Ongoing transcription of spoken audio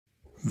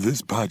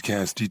This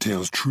podcast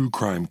details true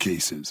crime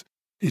cases.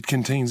 It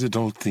contains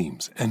adult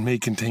themes and may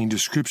contain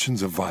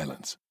descriptions of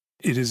violence.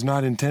 It is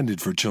not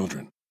intended for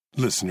children.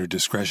 Listener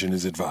discretion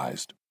is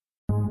advised.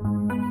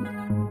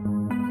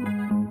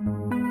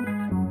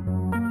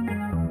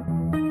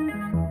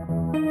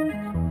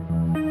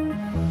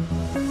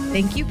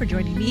 Thank you for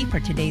joining me for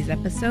today's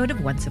episode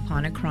of Once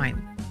Upon a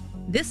Crime.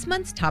 This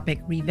month's topic,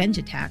 revenge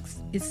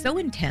attacks, is so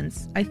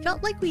intense, I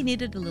felt like we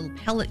needed a little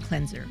palate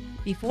cleanser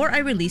before I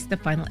released the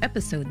final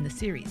episode in the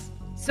series.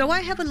 So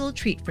I have a little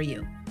treat for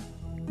you.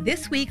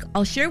 This week,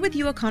 I'll share with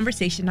you a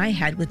conversation I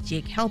had with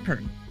Jake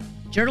Halpern,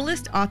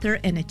 journalist, author,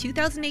 and a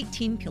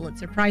 2018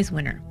 Pulitzer Prize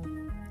winner.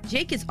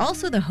 Jake is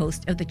also the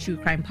host of the true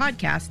crime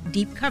podcast,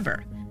 Deep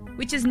Cover,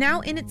 which is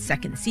now in its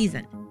second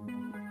season.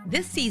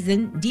 This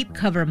season, Deep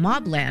Cover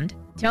Mobland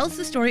tells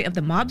the story of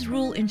the mob's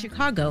rule in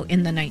Chicago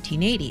in the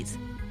 1980s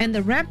and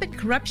the rampant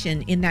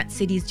corruption in that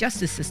city's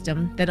justice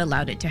system that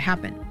allowed it to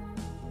happen.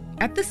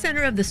 At the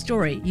center of the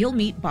story, you'll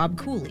meet Bob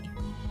Cooley,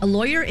 a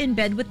lawyer in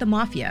bed with the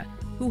mafia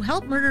who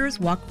helped murderers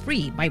walk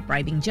free by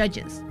bribing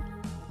judges.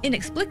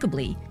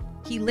 Inexplicably,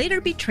 he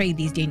later betrayed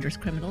these dangerous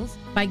criminals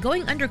by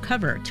going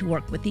undercover to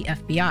work with the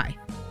FBI.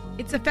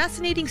 It's a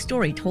fascinating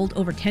story told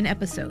over 10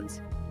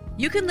 episodes.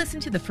 You can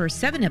listen to the first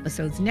 7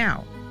 episodes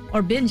now,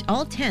 or binge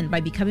all 10 by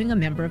becoming a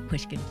member of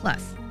Pushkin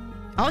Plus.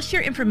 I'll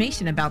share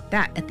information about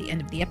that at the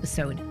end of the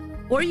episode,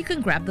 or you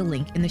can grab the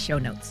link in the show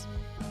notes.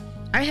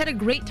 I had a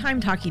great time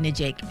talking to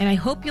Jake, and I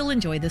hope you'll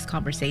enjoy this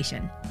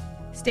conversation.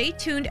 Stay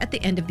tuned at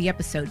the end of the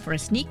episode for a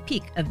sneak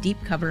peek of Deep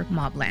Cover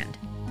Mobland.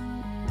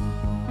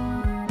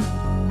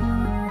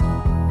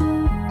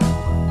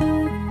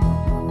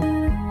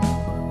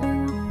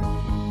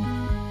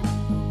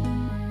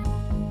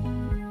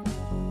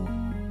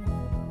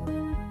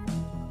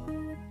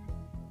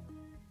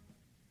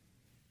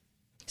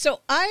 So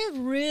I've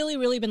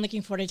really been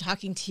looking forward to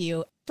talking to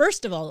you.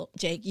 First of all,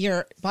 Jake,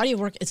 your body of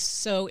work is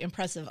so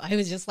impressive. I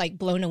was just like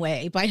blown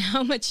away by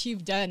how much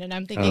you've done. And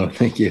I'm thinking, oh,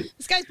 thank you.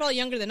 This guy's probably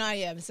younger than I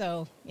am.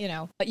 So,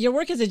 your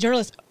work as a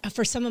journalist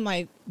for some of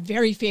my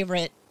very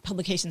favorite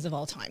publications of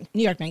all time.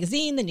 New York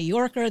Magazine, The New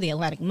Yorker, The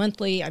Atlantic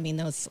Monthly. I mean,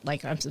 those,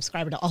 like, I'm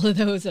subscriber to all of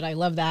those and I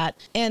love that.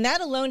 And that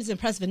alone is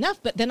impressive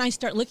enough. But then I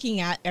start looking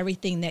at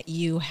everything that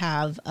you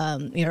have.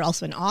 You're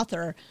also an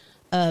author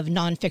of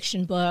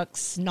nonfiction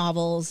books,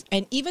 novels,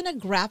 and even a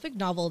graphic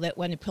novel that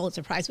won a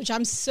Pulitzer Prize, which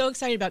I'm so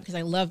excited about because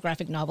I love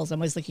graphic novels. I'm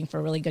always looking for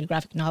really good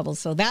graphic novels.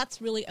 So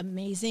that's really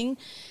amazing.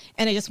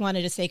 And I just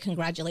wanted to say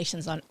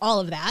congratulations on all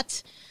of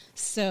that.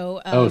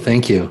 So,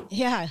 thank you.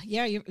 Yeah,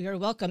 you're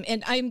welcome.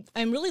 And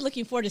I'm really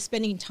looking forward to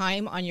spending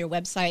time on your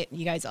website.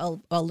 You guys, I'll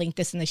link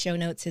this in the show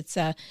notes. It's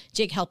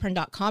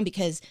jakehalpern.com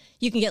because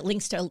you can get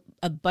links to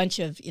a bunch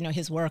of,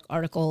 his work,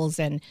 articles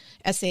and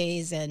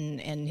essays and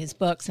his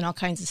books and all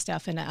kinds of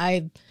stuff. And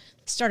I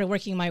started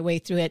working my way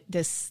through it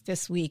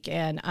this week,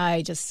 and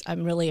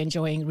I'm really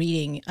enjoying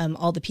reading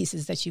all the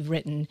pieces that you've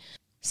written.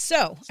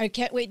 So I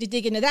can't wait to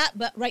dig into that.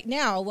 But right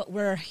now, what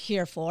we're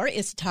here for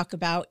is to talk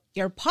about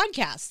your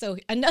podcast. So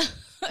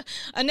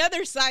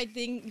another side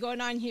thing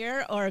going on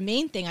here, or a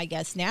main thing, I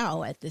guess,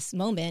 now at this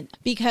moment,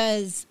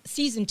 because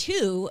season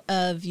 2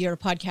 of your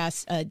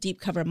podcast,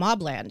 Deep Cover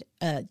Mobland,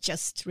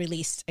 just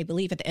released, I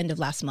believe, at the end of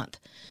last month.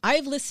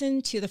 I've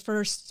listened to the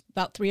first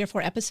about 3 or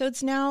 4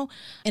 episodes now,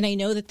 and I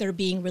know that they're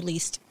being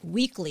released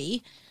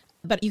weekly.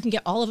 But you can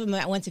get all of them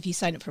at once if you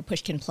sign up for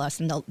Pushkin Plus,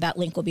 and that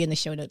link will be in the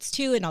show notes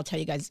too, and I'll tell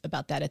you guys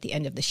about that at the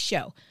end of the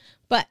show.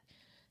 But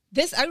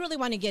I really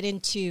want to get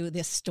into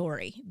this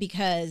story,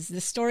 because the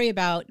story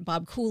about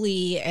Bob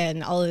Cooley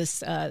and all of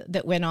this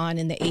that went on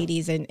in the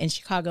 80s in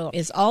Chicago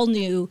is all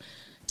new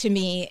to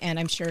me, and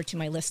I'm sure to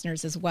my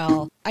listeners as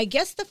well. I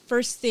guess the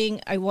first thing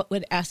I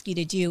would ask you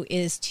to do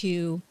is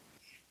to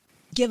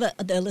give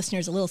the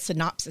listeners a little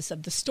synopsis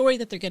of the story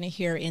that they're going to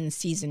hear in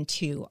season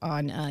 2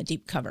 on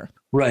Deep Cover.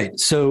 Right.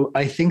 So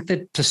I think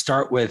that to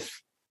start with,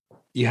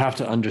 you have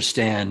to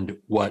understand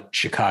what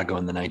Chicago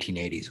in the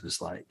 1980s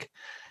was like.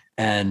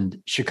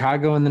 And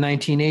Chicago in the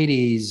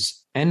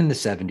 1980s and in the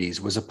 70s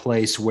was a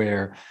place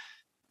where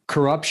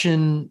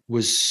corruption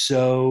was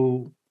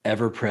so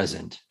ever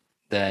present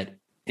that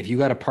if you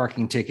got a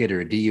parking ticket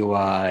or a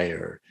DUI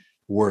or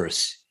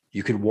worse,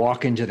 you could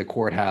walk into the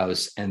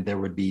courthouse and there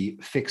would be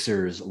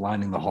fixers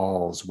lining the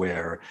halls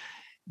where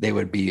they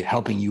would be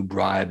helping you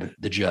bribe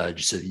the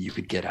judge so that you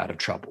could get out of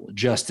trouble.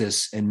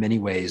 Justice in many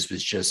ways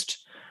was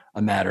just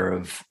a matter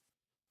of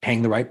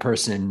paying the right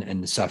person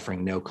and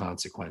suffering no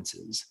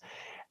consequences.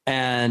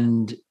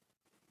 And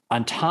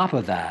on top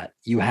of that,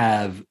 you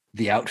have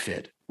the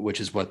outfit, which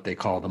is what they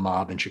call the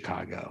mob in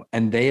Chicago.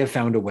 And they have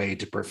found a way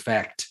to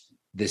perfect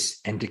this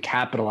and to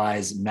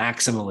capitalize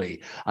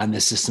maximally on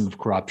this system of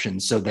corruption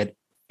so that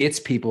its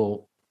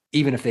people,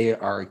 even if they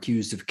are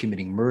accused of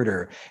committing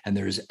murder and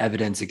there's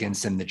evidence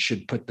against them that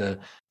should put the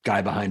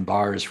guy behind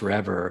bars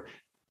forever,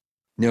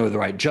 know the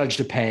right judge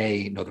to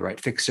pay, know the right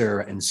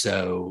fixer, and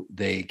so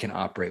they can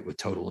operate with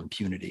total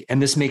impunity.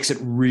 And this makes it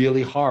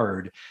really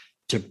hard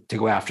to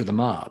go after the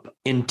mob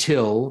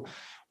until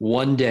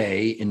one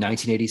day in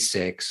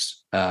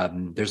 1986,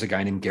 there's a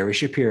guy named Gary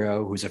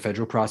Shapiro, who's a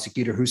federal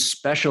prosecutor who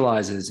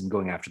specializes in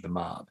going after the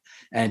mob.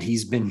 And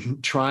he's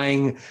been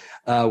trying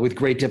with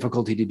great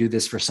difficulty to do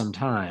this for some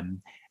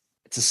time.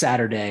 It's a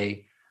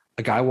Saturday.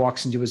 A guy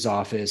walks into his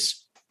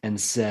office and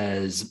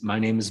says, "My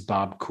name is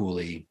Bob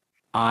Cooley.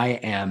 I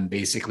am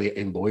basically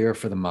a lawyer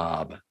for the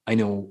mob. I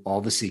know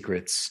all the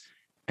secrets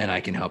and I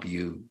can help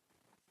you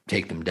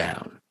take them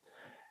down."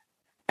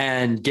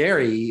 And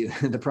Gary,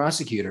 the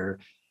prosecutor,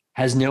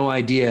 has no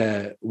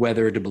idea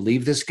whether to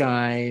believe this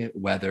guy,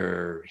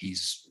 whether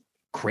he's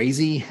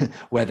crazy,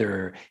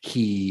 whether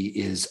he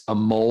is a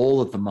mole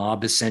that the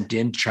mob is sent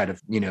in to try to,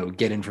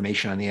 get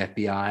information on the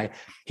FBI.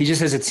 He just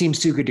says, "It seems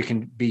too good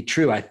to be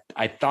true.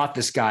 I thought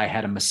this guy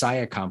had a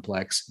Messiah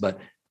complex, but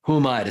who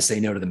am I to say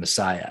no to the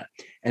Messiah?"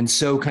 And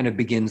so kind of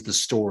begins the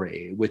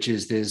story, which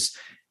is this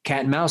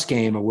cat and mouse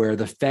game where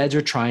the feds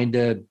are trying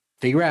to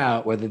figure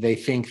out whether they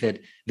think that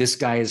this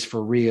guy is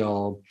for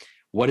real,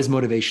 what his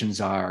motivations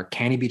are,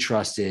 can he be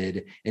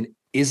trusted, and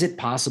is it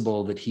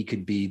possible that he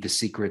could be the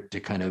secret to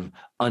kind of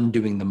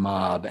undoing the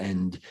mob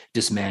and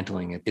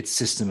dismantling its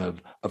system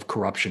of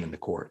corruption in the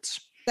courts?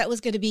 That was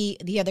going to be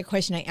the other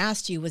question I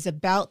asked you, was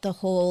about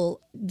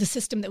the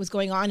system that was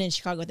going on in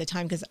Chicago at the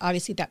time, because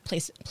obviously that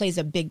plays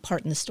a big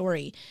part in the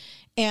story.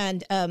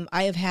 And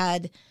I have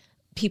had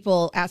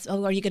people ask,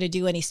 "Oh, are you going to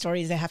do any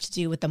stories that have to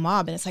do with the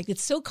mob?" And it's like,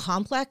 it's so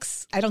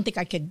complex. I don't think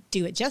I could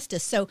do it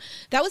justice. So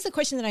that was the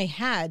question that I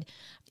had.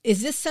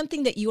 Is this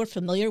something that you are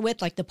familiar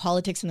with, like the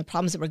politics and the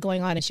problems that were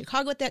going on in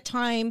Chicago at that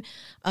time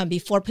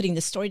before putting the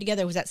story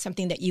together? Was that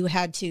something that you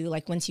had to,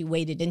 like, once you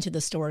waded into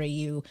the story,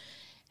 you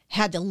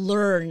had to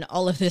learn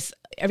all of this,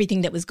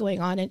 everything that was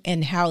going on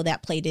and how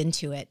that played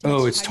into it?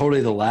 Oh, it's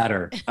totally the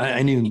latter.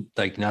 I knew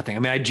like nothing. I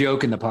mean, I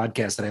joke in the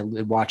podcast that I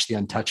watched The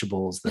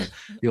Untouchables,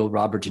 the old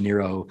Robert De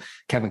Niro,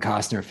 Kevin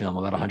Costner film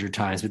about 100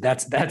 times, but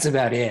that's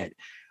about it.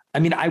 I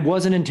mean, I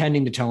wasn't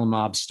intending to tell a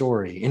mob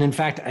story. And in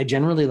fact, I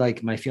generally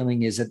my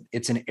feeling is that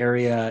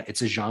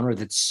it's a genre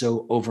that's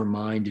so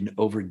overmined and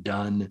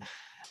overdone.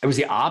 It was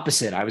the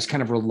opposite. I was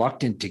kind of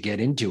reluctant to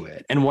get into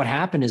it. And what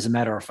happened, as a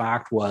matter of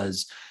fact,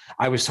 was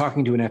I was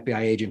talking to an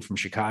FBI agent from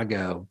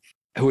Chicago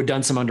who had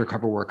done some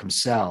undercover work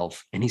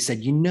himself. And he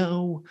said,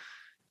 you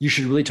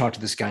should really talk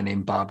to this guy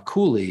named Bob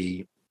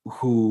Cooley,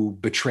 who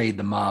betrayed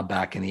the mob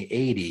back in the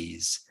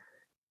 80s.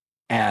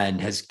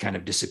 And has kind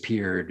of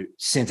disappeared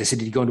since. I said,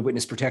 "Did he go into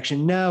witness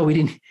protection?" No, he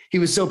didn't. He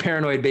was so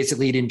paranoid,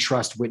 basically, he didn't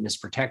trust witness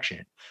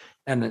protection.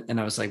 And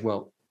I was like,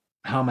 "Well,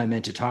 how am I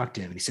meant to talk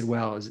to him?" And he said,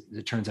 "Well, as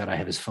it turns out, I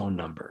have his phone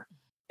number."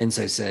 And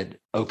so I said,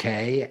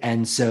 "Okay."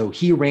 And so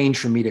he arranged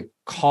for me to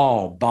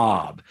call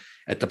Bob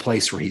at the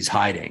place where he's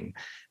hiding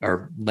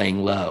or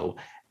laying low.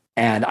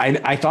 And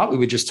I thought we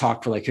would just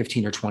talk for like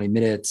 15 or 20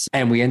 minutes.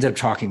 And we ended up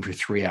talking for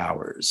 3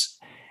 hours.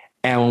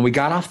 And when we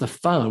got off the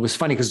phone, it was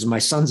funny because it was my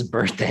son's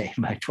birthday,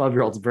 my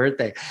 12-year-old's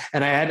birthday.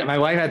 And my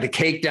wife had the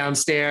cake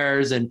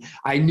downstairs and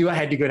I knew I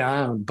had to go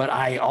down, but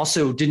I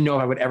also didn't know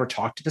if I would ever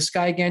talk to this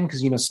guy again.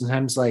 Cause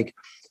sometimes like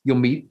you'll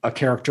meet a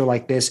character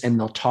like this and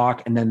they'll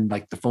talk and then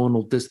like the phone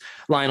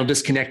line will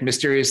disconnect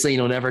mysteriously and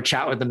you'll never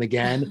chat with them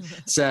again.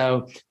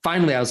 So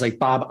finally I was like,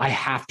 "Bob, I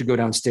have to go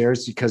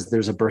downstairs because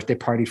there's a birthday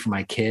party for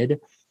my kid."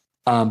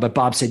 But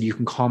Bob said, "You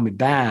can call me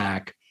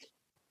back."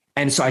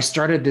 And so I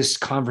started this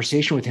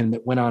conversation with him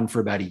that went on for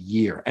about a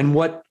year. And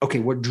what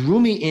drew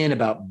me in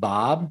about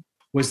Bob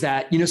was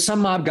that,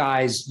 some mob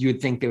guys, you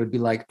would think they would be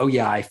like, "Oh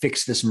yeah, I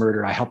fixed this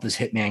murder. I helped this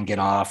hitman get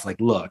off.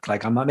 Like, look,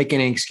 like I'm not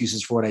making any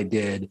excuses for what I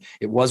did.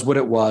 It was what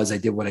it was. I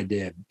did what I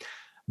did."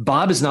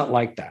 Bob is not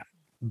like that.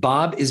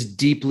 Bob is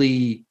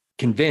deeply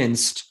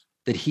convinced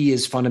that he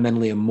is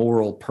fundamentally a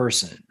moral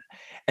person.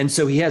 And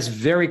so he has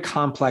very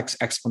complex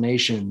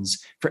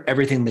explanations for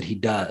everything that he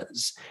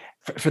does.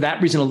 For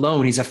that reason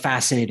alone, he's a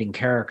fascinating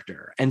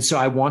character. And so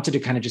I wanted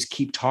to kind of just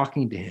keep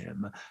talking to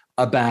him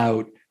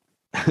about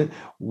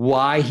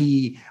why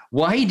he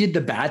did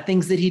the bad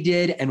things that he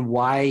did and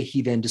why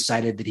he then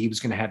decided that he was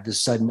going to have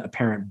this sudden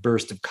apparent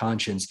burst of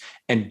conscience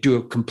and do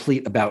a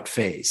complete about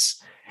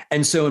face.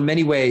 And so in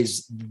many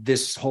ways,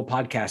 this whole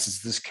podcast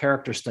is this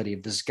character study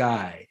of this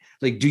guy.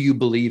 Like, do you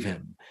believe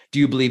him? Do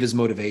you believe his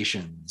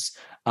motivations?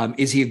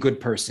 Is he a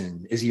good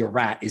person? Is he a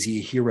rat? Is he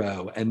a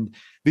hero? And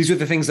these are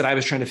the things that I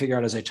was trying to figure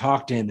out as I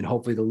talked to him, and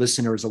hopefully the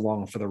listener is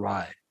along for the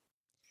ride.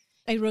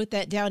 I wrote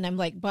that down. I'm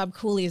like, Bob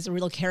Cooley is a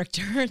real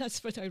character.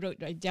 That's what I wrote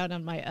right down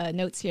on my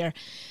notes here.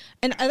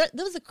 And that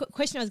was a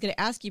question I was going to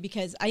ask you,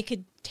 because I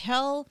could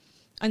tell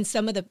on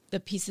some of the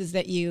pieces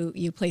that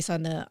you place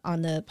on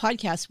the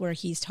podcast where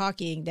he's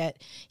talking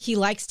that he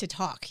likes to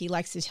talk. He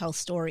likes to tell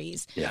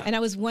stories. Yeah. And I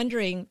was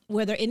wondering,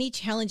 were there any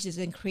challenges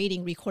in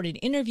creating recorded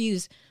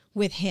interviews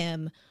with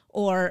him,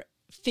 or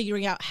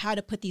figuring out how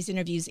to put these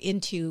interviews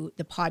into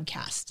the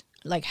podcast?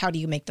 Like, how do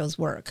you make those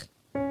work?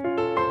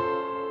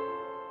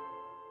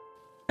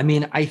 I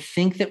mean, I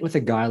think that with a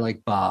guy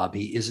like Bob,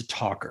 he is a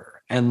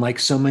talker. And like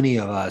so many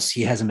of us,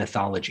 he has a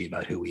mythology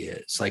about who he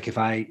is. Like if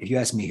you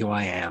ask me who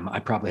I am, I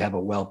probably have a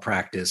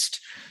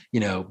well-practiced,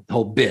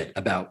 whole bit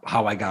about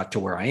how I got to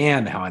where I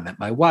am, how I met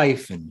my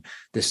wife and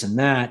this and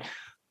that.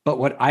 But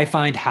what I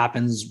find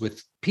happens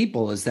with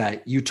people is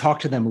that you talk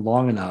to them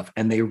long enough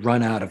and they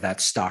run out of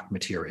that stock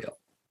material.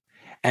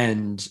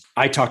 And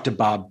I talked to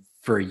Bob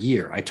for a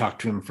year. I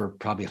talked to him for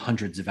probably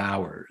hundreds of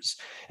hours.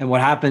 And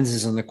what happens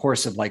is in the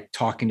course of like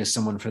talking to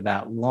someone for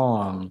that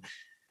long,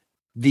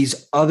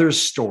 these other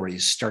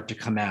stories start to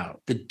come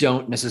out that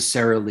don't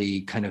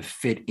necessarily kind of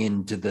fit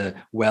into the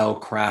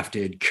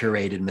well-crafted,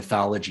 curated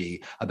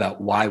mythology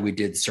about why we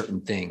did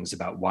certain things,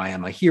 about why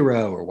I'm a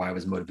hero or why I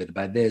was motivated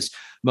by this.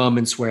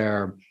 Moments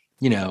where,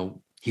 you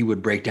know, he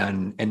would break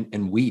down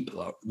and weep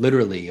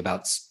literally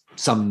about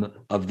some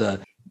of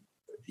the,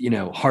 you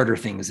know, harder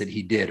things that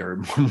he did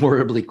or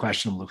morally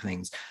questionable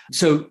things.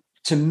 So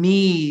to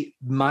me,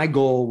 my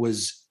goal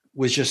was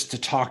just to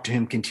talk to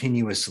him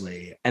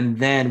continuously. And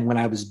then when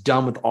I was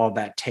done with all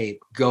that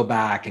tape, go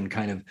back and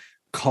kind of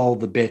cull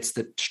the bits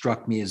that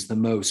struck me as the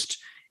most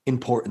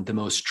important, the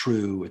most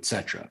true,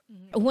 etc.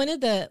 One of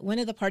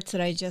the parts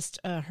that I just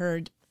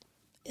heard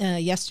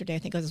yesterday, I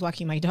think I was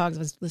walking my dogs, I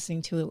was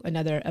listening to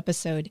another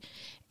episode,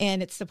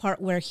 and it's the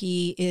part where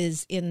he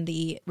is in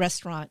the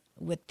restaurant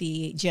with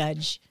the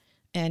judge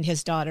and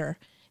his daughter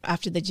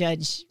after the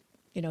judge,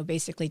 you know,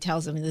 basically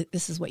tells him,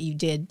 this is what you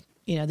did.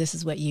 You know, this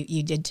is what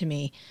you did to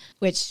me,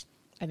 which,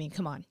 I mean,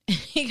 come on,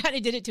 he kind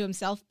of did it to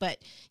himself. But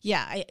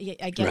yeah,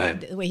 I get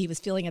right. the way he was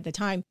feeling at the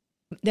time.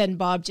 Then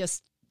Bob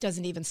just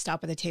doesn't even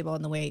stop at the table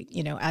on the way,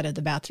 you know, out of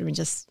the bathroom and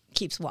just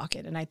keeps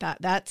walking. And I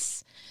thought that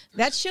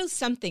shows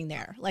something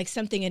there, like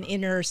something, an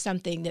inner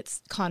something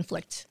that's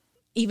conflict,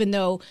 even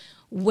though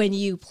when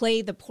you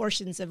play the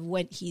portions of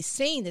what he's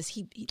saying this,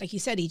 he, like you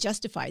said, he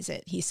justifies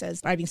it. He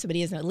says bribing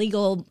somebody isn't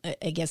illegal,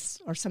 I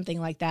guess, or something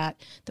like that,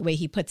 the way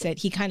he puts it.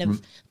 He kind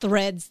of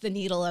threads the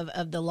needle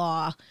of the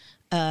law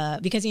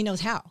because he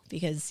knows how,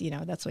 because, you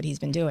know, that's what he's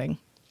been doing.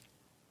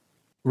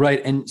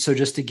 Right. And so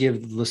just to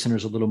give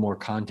listeners a little more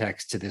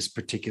context to this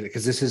particular,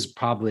 because this is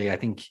probably, I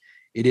think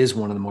it is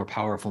one of the more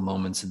powerful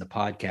moments in the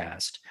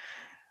podcast.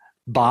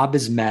 Bob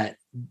was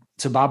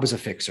a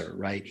fixer,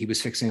 right? He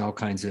was fixing all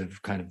kinds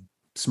of kind of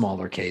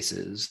smaller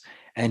cases.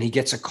 And he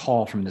gets a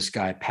call from this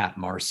guy, Pat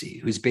Marcy,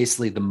 who's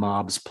basically the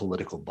mob's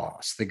political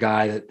boss, the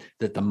guy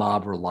that the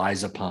mob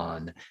relies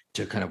upon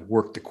to kind of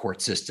work the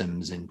court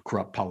systems and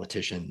corrupt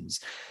politicians.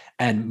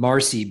 And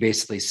Marcy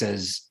basically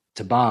says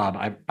to Bob,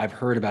 I've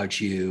heard about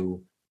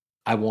you.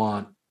 I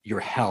want your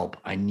help.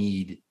 I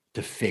need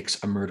to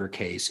fix a murder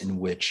case in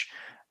which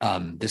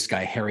this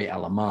guy, Harry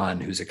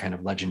Alaman, who's a kind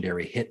of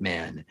legendary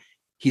hitman,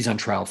 he's on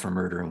trial for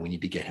murder and we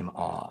need to get him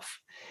off.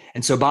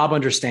 And so Bob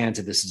understands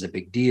that this is a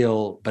big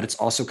deal, but it's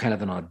also kind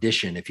of an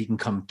audition. If he can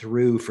come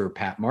through for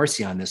Pat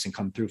Marcy on this and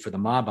come through for the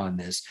mob on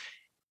this,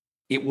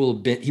 he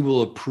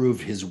will have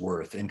proved his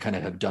worth and kind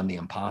of have done the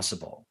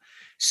impossible.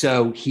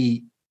 So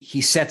he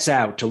sets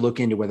out to look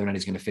into whether or not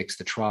he's going to fix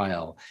the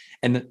trial.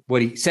 And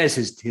what he says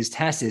his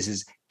test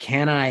is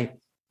can I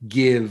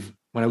give,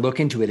 when I look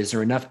into it, is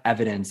there enough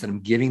evidence that I'm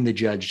giving the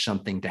judge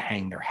something to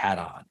hang their hat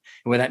on?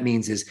 And what that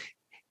means is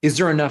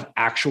there enough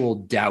actual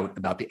doubt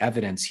about the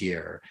evidence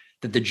here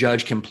that the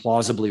judge can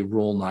plausibly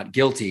rule not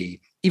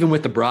guilty, even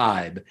with the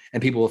bribe?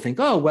 And people will think,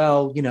 oh,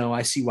 well, you know,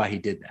 I see why he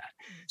did that.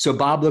 So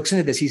Bob looks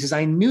into this. He says,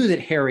 I knew that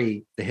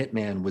Harry, the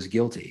hitman, was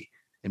guilty,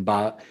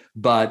 but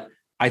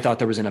I thought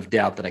there was enough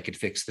doubt that I could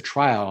fix the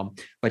trial.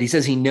 But he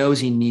says he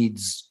knows he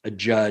needs a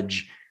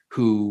judge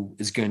who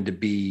is going to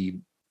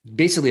be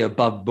basically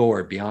above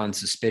board, beyond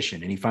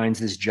suspicion. And he finds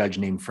this judge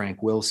named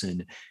Frank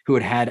Wilson, who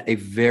had a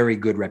very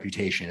good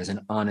reputation as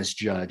an honest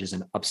judge, as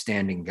an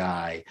upstanding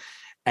guy.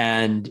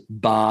 And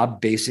Bob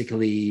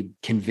basically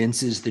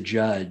convinces the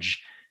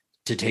judge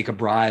to take a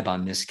bribe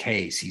on this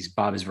case.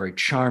 Bob is very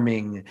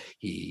charming.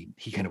 He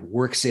kind of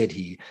works it.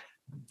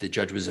 The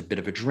judge was a bit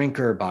of a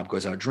drinker. Bob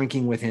goes out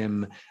drinking with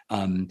him.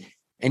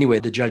 Anyway,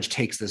 the judge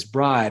takes this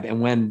bribe.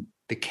 And when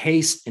the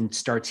case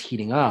starts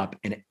heating up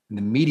and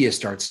the media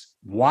starts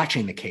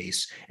watching the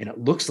case, and it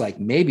looks like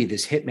maybe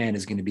this hitman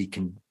is going to be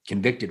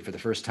convicted for the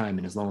first time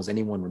and as long as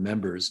anyone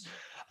remembers,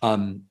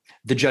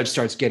 the judge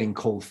starts getting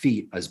cold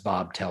feet, as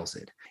Bob tells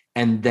it.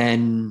 And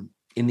then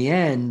in the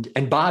end,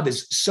 and Bob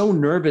is so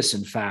nervous,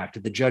 in fact,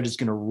 that the judge is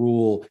going to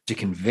rule to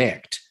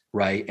convict,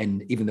 right?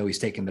 And even though he's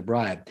taken the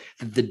bribe,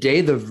 the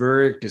day the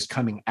verdict is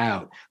coming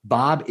out,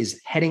 Bob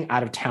is heading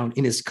out of town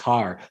in his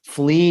car,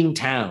 fleeing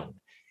town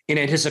in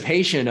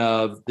anticipation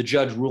of the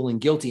judge ruling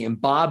guilty and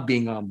Bob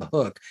being on the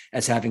hook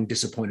as having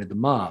disappointed the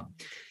mob.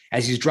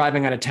 As he's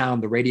driving out of town,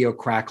 the radio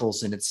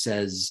crackles and it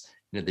says,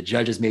 you know, the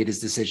judge has made his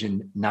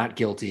decision, not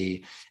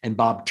guilty. And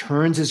Bob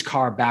turns his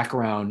car back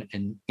around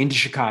and into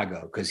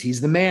Chicago because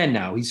he's the man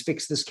now. He's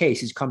fixed this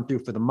case. He's come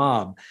through for the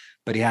mob,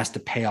 but he has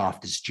to pay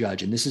off this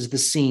judge. And this is the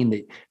scene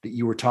that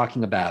you were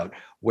talking about,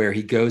 where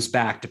he goes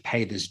back to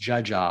pay this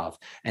judge off.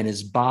 And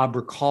as Bob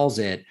recalls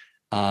it,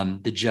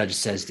 the judge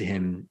says to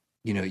him,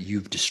 you know,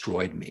 you've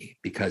destroyed me,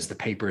 because the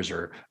papers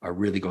are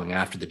really going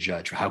after the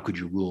judge. How could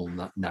you rule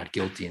not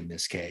guilty in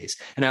this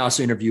case? And I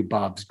also interviewed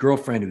Bob's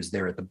girlfriend, who was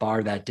there at the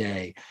bar that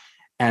day.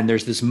 And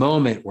there's this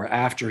moment where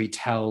after he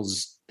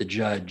tells the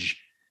judge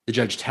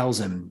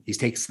tells him, he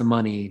takes the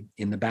money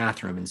in the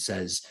bathroom and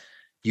says,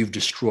 you've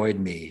destroyed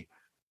me.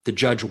 the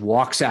judge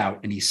walks out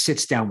and he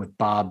sits down with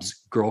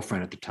Bob's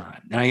girlfriend at the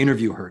time. And I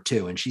interview her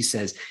too. And she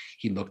says,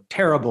 he looked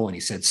terrible. And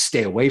he said,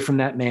 stay away from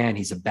that man.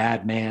 He's a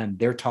bad man.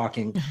 They're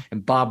talking.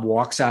 And Bob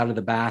walks out of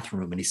the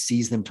bathroom and he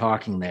sees them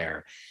talking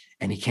there.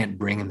 And he can't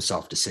bring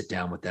himself to sit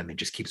down with them. He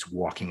just keeps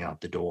walking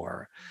out the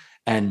door.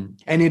 And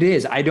it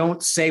is, I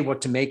don't say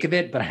what to make of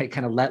it, but I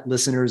kind of let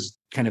listeners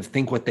kind of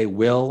think what they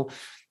will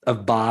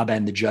of Bob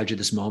and the judge at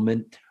this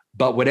moment.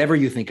 But whatever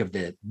you think of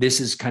it, this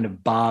is kind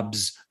of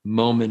Bob's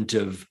moment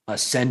of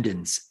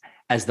ascendance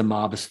as the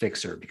mob's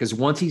fixer, because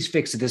once he's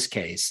fixed this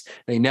case,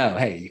 they know,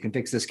 hey, you can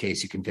fix this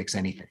case, you can fix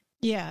anything.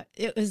 Yeah,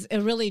 it was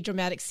a really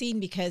dramatic scene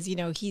because,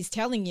 he's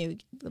telling you,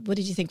 what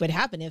did you think would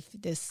happen if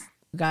this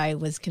guy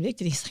was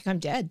convicted? He's like, I'm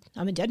dead.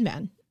 I'm a dead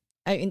man.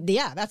 I mean,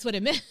 yeah, that's what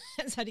it meant.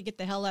 That's how to get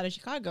the hell out of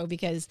Chicago,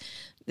 because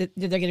they're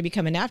going to be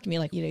coming after me.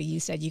 Like, you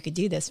said you could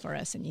do this for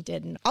us and you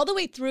did. And all the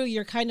way through,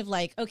 you're kind of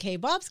like, okay,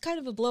 Bob's kind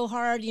of a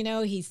blowhard.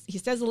 He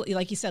says,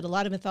 like you said, a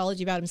lot of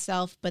mythology about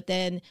himself, but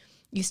then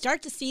you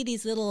start to see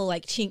these little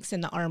like chinks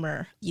in the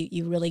armor.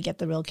 You really get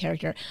the real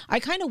character. I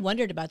kind of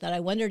wondered about that.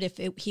 I wondered if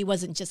he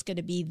wasn't just going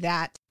to be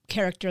that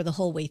character the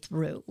whole way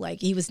through.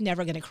 Like he was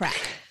never going to crack,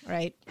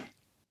 right?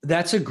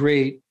 That's a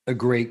great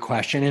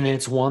question. And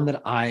it's one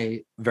that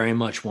I very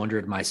much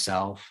wondered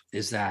myself,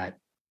 is that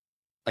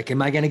like,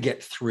 am I going to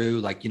get through?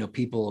 Like,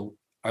 people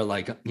are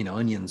like,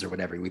 onions or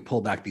whatever. We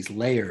pull back these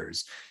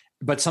layers,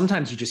 but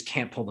sometimes you just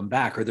can't pull them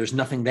back, or there's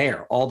nothing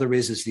there. All there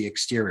is the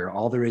exterior.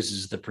 All there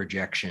is the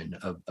projection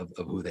of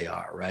who they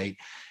are. Right.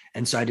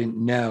 And so I didn't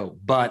know,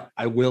 but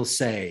I will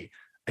say,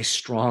 I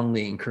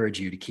strongly encourage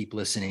you to keep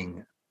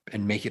listening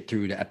and make it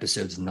through to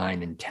episodes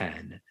 9 and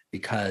 10,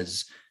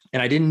 because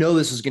and I didn't know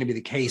this was going to be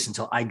the case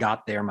until I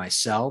got there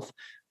myself.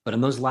 But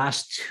in those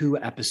last 2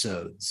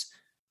 episodes,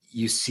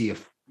 you see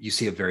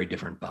a very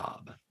different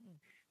Bob.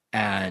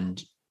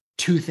 And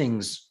 2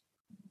 things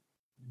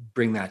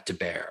bring that to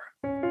bear.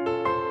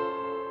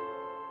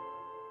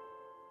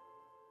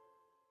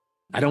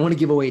 I don't want to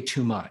give away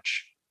too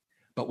much,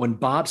 but when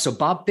Bob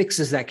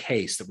fixes that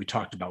case that we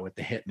talked about with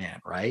the hitman,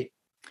 right?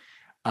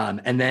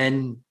 And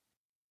then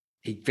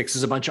he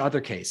fixes a bunch of other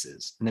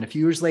cases. And then a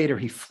few years later,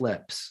 he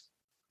flips.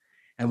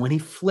 And when he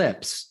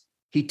flips,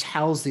 he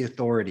tells the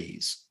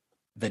authorities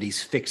that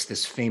he's fixed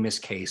this famous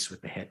case with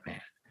the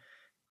hitman.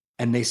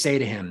 And they say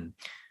to him,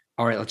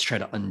 all right, let's try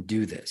to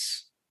undo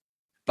this.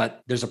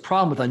 But there's a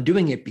problem with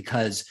undoing it,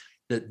 because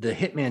the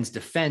hitman's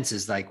defense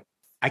is like,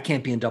 I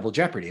can't be in double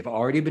jeopardy. I've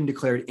already been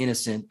declared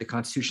innocent. The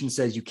Constitution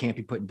says you can't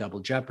be put in double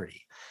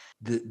jeopardy.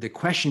 The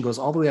question goes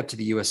all the way up to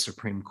the US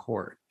Supreme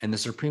Court. And the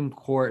Supreme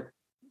Court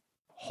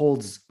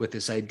holds with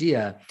this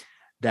idea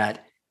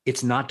that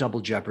it's not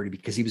double jeopardy,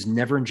 because he was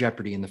never in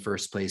jeopardy in the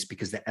first place,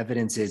 because the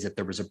evidence is that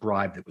there was a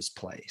bribe that was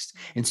placed.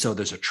 And so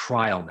there's a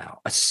trial now,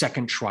 a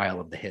second trial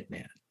of the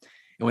hitman.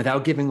 And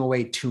without giving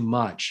away too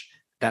much,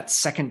 that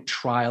second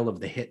trial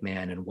of the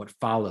hitman and what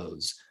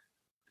follows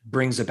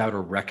brings about a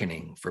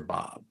reckoning for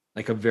Bob,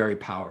 like a very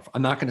powerful,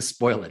 I'm not going to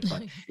spoil it,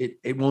 but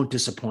it won't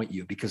disappoint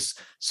you, because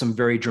some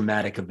very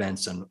dramatic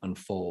events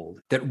unfold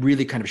that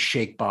really kind of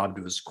shake Bob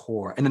to his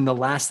core. And then the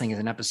last thing is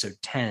in episode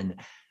 10,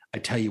 I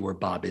tell you where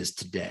Bob is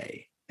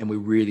today. And we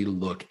really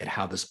look at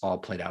how this all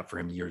played out for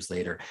him years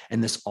later.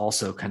 And this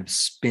also kind of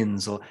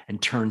spins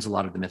and turns a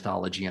lot of the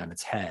mythology on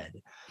its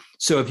head.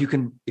 So if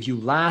you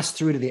last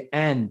through to the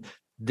end,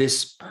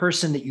 this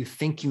person that you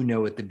think you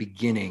know at the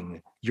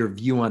beginning, your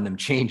view on them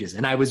changes.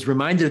 And I was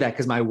reminded of that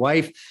because my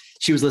wife,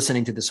 she was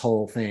listening to this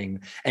whole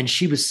thing, and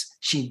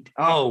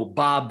oh,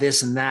 Bob,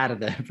 this and that of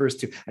the first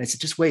 2. And I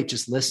said, just wait,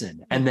 just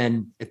listen. And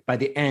then by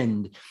the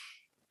end,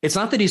 it's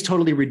not that he's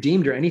totally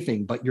redeemed or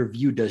anything, but your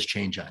view does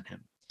change on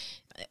him.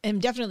 I'm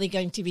definitely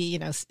going to be,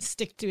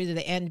 stick through to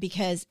the end,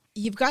 because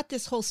you've got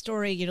this whole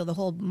story, the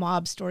whole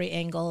mob story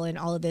angle and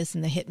all of this,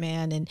 and the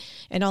hitman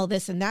and all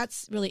this. And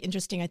that's really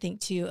interesting, I think,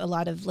 to a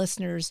lot of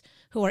listeners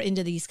who are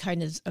into these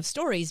kinds of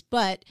stories.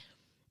 But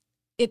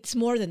it's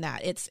more than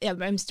that.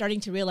 I'm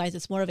starting to realize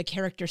it's more of a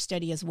character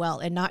study as well,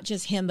 and not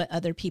just him, but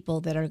other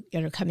people that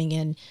are coming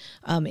in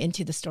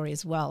into the story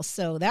as well.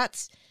 So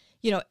that's,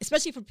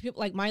 especially for people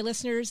like my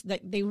listeners, that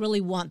they really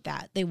want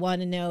that. They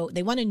want to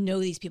know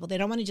these people. They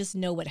don't want to just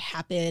know what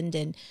happened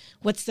and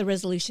what's the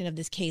resolution of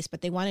this case, but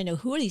they want to know,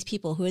 who are these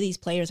people? Who are these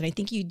players? And I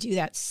think you do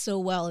that so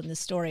well in the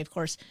story, of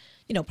course,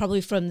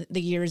 probably from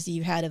the years that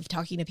you had of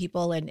talking to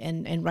people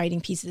and writing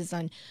pieces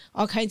on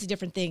all kinds of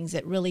different things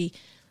that really,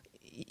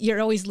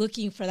 you're always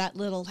looking for that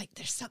little, like,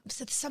 there's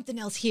something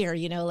else here,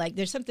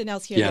 there's something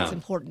else here that's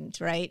important,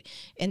 right?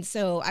 And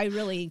so I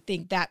really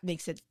think that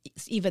makes it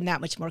even that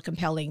much more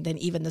compelling than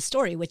even the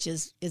story, which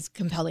is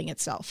compelling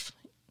itself.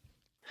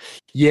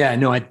 Yeah,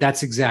 no,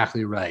 that's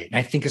exactly right.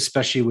 I think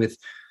especially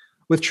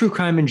with true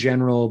crime in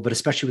general, but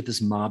especially with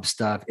this mob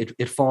stuff,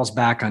 it falls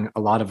back on a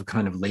lot of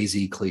kind of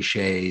lazy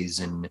cliches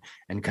and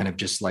kind of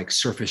just like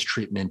surface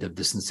treatment of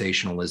the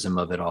sensationalism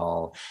of it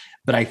all.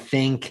 But I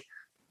think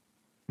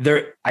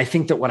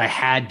that what I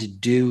had to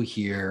do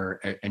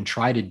here and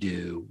try to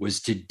do was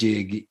to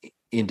dig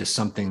into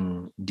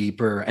something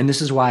deeper. And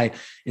this is why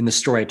in the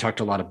story, I talked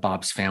to a lot of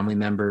Bob's family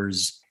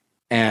members.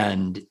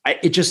 And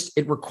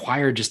it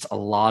required just a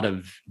lot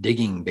of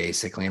digging,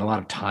 basically, and a lot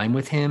of time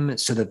with him,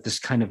 so that this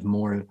kind of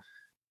more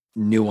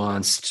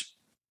nuanced,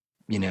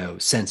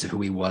 sense of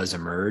who he was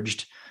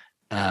emerged.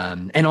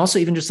 And also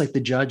even just like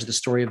the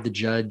story of the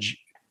judge,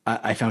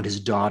 I found his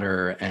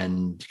daughter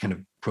and kind of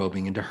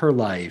probing into her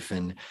life.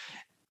 And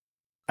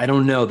I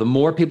don't know, the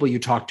more people you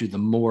talk to, the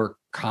more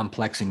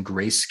complex and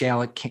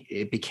grayscale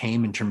it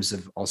became in terms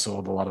of also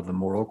a lot of the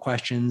moral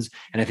questions.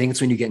 And I think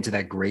it's when you get into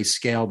that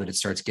grayscale that it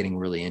starts getting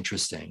really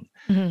interesting.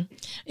 Mm-hmm.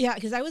 Yeah,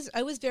 because I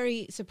was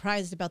very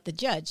surprised about the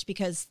judge,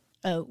 because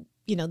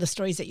the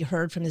stories that you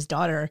heard from his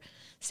daughter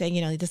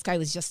saying, this guy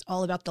was just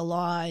all about the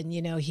law, and,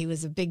 he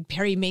was a big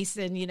Perry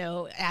Mason,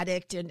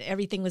 addict, and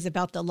everything was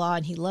about the law,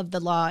 and he loved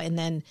the law. And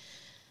then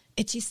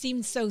it just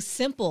seemed so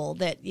simple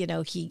that,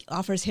 he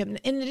offers him,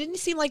 and it didn't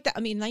seem like that.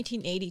 I mean,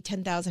 1980,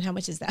 10,000, how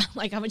much is that?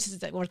 Like, how much is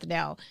that worth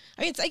now?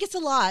 I mean, I guess a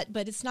lot,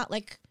 but it's not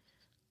like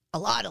a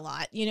lot,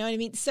 you know what I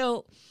mean?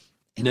 So.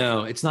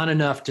 No, it's not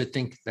enough to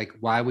think, like,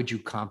 why would you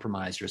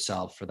compromise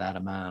yourself for that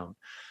amount?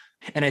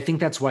 And I think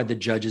that's why the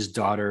judge's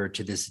daughter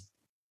to this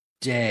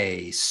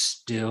day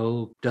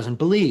still doesn't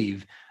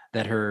believe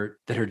that her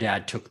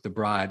dad took the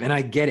bribe. And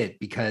I get it,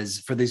 because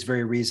for these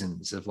very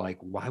reasons of like,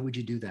 why would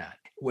you do that?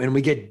 When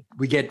we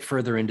get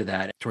further into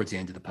that towards the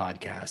end of the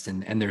podcast,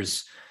 and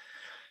there's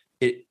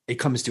it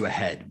comes to a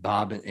head.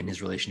 Bob and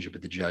his relationship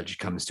with the judge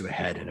comes to a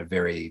head in a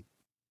very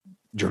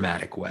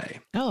dramatic way.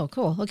 Oh,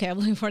 cool. Okay, I'm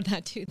looking forward to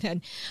that too.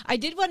 Then I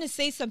did want to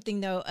say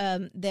something though,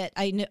 that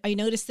I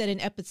noticed that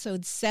in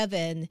episode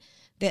 7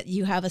 that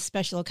you have a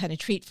special kind of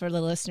treat for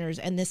the listeners,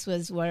 and this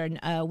was where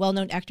a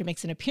well-known actor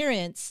makes an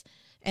appearance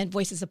and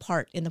voices a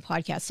part in the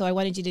podcast. So I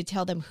wanted you to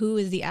tell them who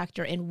is the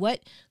actor and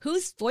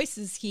whose voice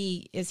is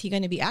he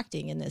going to be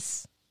acting in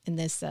this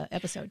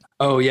episode.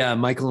 Oh yeah,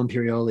 Michael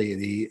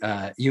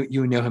Imperioli.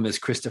 You know him as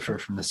Christopher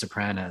from The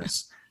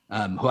Sopranos,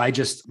 who I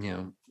just,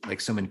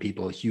 like so many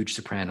people, a huge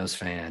Sopranos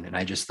fan, and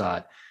I just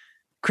thought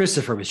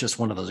Christopher was just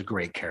one of those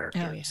great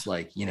characters,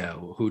 like,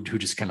 who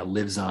just kind of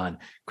lives on.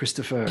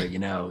 Christopher,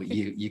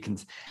 you can.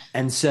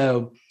 And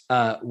so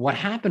what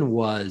happened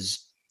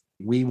was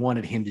we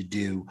wanted him to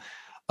do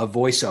a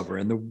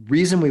voiceover. And the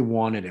reason we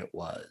wanted it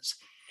was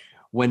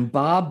when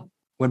Bob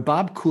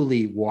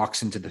Cooley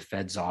walks into the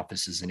Fed's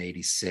offices in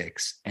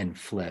 86 and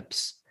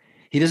flips,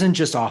 he doesn't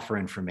just offer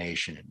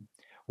information.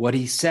 What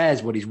he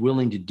says, what he's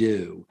willing to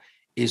do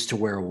is to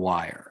wear a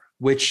wire,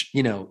 which, I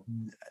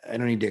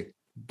don't need to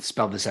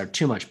spell this out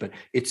too much, but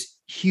it's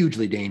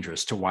hugely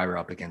dangerous to wire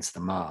up against the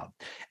mob.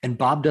 And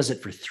Bob does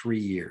it for 3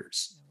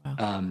 years.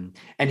 Wow.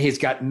 And he's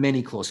got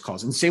many close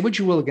calls. And say what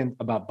you will again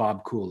about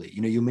Bob Cooley.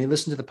 You may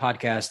listen to the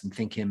podcast and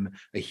think him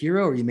a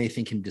hero, or you may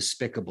think him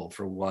despicable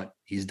for what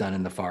he's done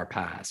in the far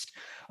past.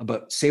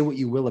 But say what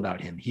you will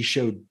about him. He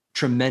showed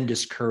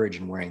tremendous courage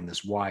in wearing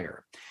this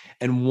wire.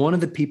 And one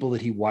of the people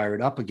that he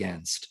wired up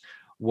against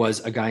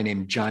was a guy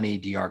named Johnny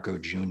D'Arco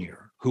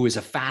Jr., who is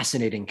a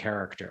fascinating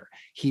character.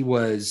 He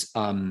was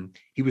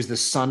the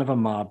son of a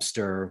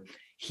mobster.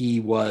 He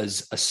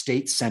was a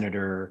state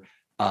senator,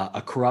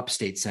 a corrupt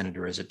state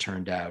senator, as it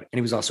turned out. And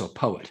he was also a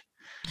poet.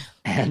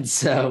 And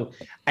so,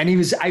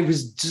 I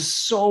was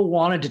just so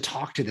wanted to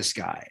talk to this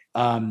guy.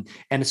 And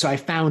so I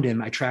found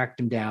him, I tracked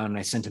him down, and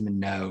I sent him a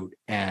note,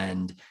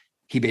 and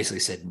he basically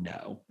said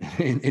no,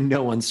 in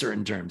no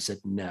uncertain terms, said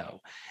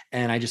no.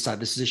 And I just thought,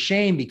 this is a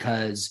shame,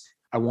 because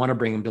I want to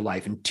bring him to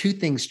life. And two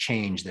things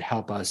change that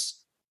help us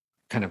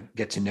kind of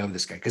get to know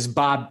this guy. Because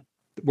Bob,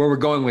 where we're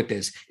going with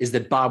this is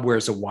that Bob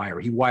wears a wire.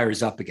 He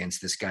wires up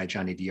against this guy,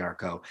 Johnny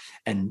D'Arco,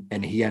 and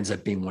he ends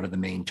up being one of the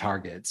main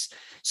targets.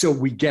 So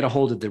we get a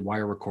hold of the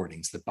wire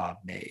recordings that Bob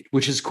made,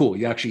 which is cool.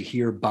 You actually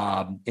hear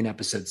Bob in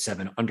episode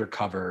 7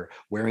 undercover,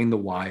 wearing the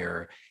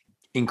wire,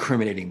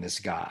 incriminating this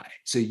guy.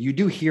 So you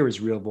do hear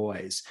his real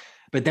voice.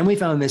 But then we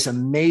found this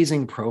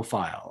amazing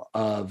profile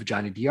of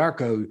Johnny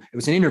D'Arco. It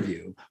was an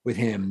interview with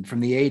him from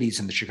the 80s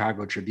in the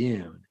Chicago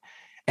Tribune.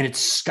 And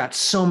it's got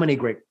so many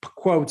great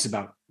quotes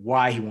about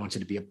why he wanted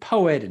to be a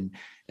poet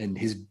and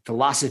his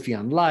philosophy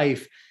on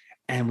life.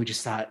 And we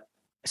just thought,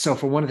 so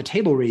for one of the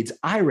table reads,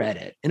 I read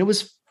it and it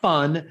was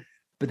fun.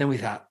 But then we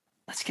thought,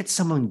 let's get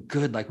someone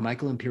good like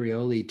Michael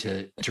Imperioli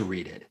to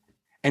read it.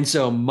 And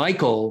so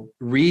Michael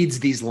reads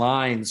these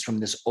lines from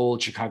this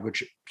old Chicago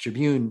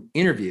Tribune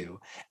interview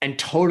and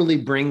totally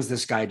brings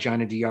this guy,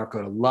 Johnny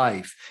D'Arco, to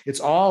life. It's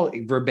all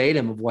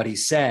verbatim of what he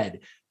said,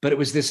 but it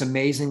was this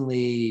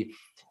amazingly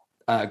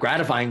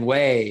gratifying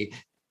way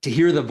to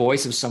hear the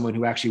voice of someone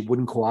who actually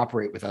wouldn't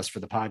cooperate with us for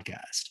the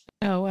podcast.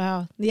 Oh,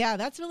 wow. Yeah,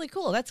 that's really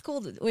cool. That's a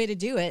cool way to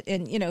do it.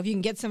 And, if you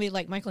can get somebody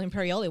like Michael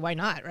Imperioli, why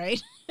not,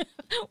 right?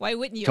 Why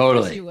wouldn't you? Totally.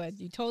 Of course you would.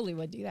 You totally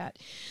would do that.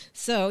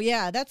 So,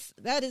 yeah,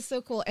 that is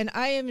so cool. And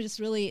I am just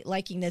really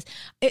liking this.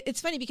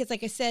 It's funny because,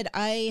 like I said,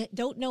 I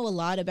don't know a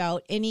lot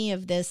about any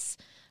of this,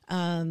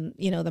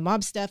 the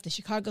mob stuff, the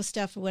Chicago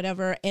stuff, or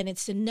whatever. And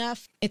it's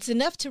enough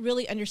to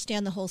really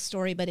understand the whole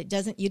story, but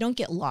you don't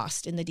get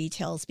lost in the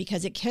details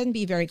because it can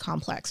be very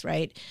complex,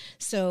 right?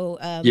 So,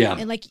 yeah.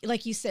 And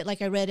like you said,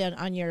 like I read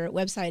on your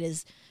website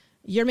is,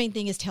 your main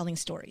thing is telling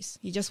stories.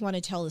 You just want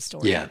to tell the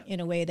story in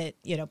a way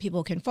that,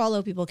 people can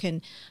follow, people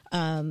can,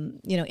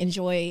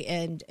 enjoy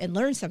and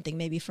learn something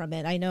maybe from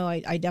it. I know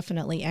I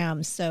definitely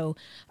am. So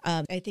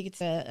I think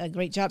it's a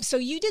great job. So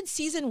you did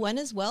season 1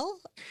 as well?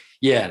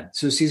 Yeah.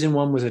 So season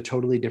 1 was a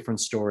totally different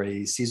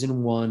story.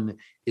 Season 1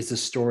 is the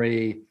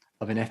story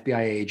of an FBI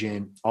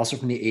agent, also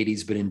from the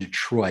 80s, but in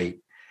Detroit.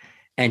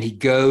 And he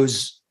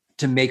goes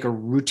to make a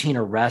routine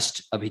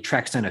arrest he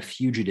tracks down a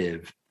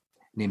fugitive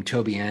named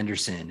Toby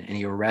Anderson, and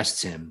he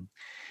arrests him.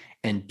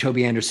 And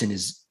Toby Anderson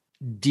is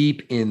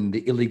deep in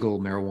the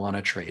illegal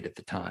marijuana trade at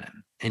the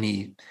time.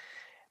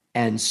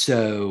 And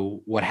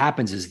so what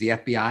happens is the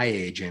FBI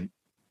agent,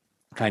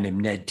 kind of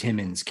Ned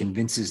Timmons,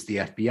 convinces the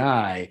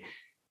FBI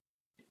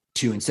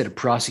to, instead of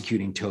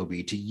prosecuting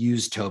Toby, to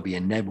use Toby,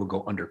 and Ned will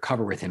go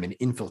undercover with him and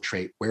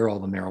infiltrate where all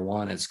the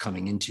marijuana is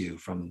coming into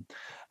from,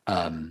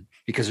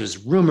 because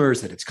there's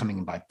rumors that it's coming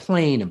in by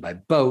plane and by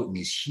boat, and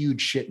these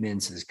huge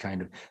shipments, this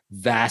kind of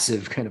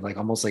massive, kind of like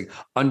almost like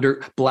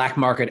under black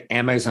market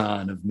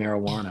Amazon of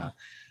marijuana.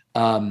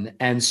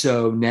 And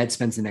so Ned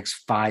spends the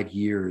next 5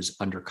 years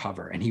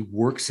undercover, and he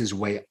works his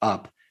way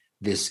up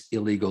this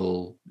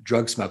illegal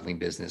drug smuggling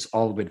business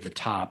all the way to the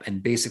top.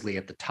 And basically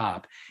at the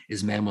top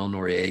is Manuel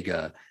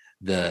Noriega,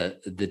 the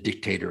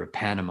dictator of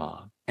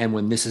Panama. And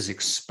when this is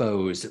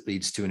exposed, it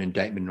leads to an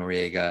indictment of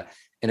Noriega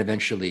and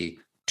eventually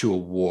to a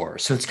war.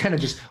 So it's kind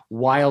of this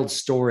wild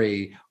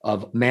story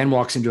of man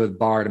walks into a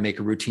bar to make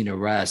a routine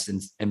arrest,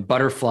 and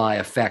butterfly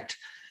effect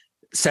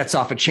sets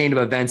off a chain of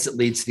events that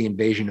leads to the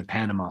invasion of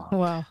Panama.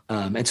 Wow.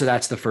 And so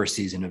that's the first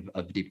season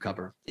of Deep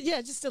Cover.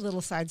 Yeah, just a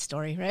little side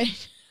story,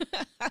 right?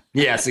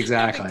 Yes,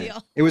 exactly.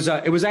 It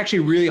was actually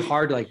really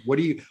hard. Like, where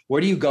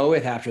do you go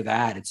with after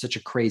that? It's such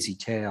a crazy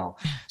tale.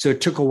 So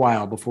it took a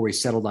while before we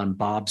settled on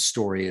Bob's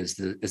story as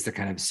the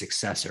kind of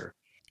successor.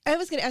 I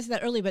was going to ask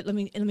that earlier, but let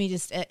me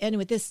just end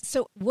with this.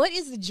 So what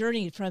is the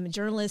journey from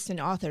journalist and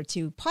author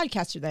to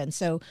podcaster then?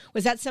 So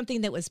was that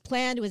something that was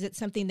planned? Was it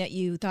something that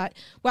you thought,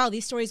 wow,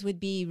 these stories would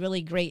be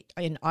really great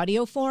in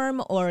audio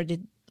form, or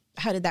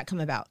how did that come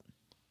about?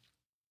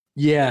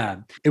 Yeah,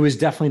 it was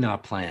definitely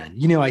not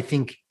planned. I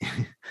think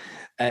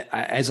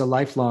as a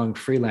lifelong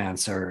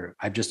freelancer,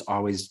 I've just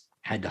always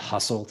had to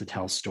hustle to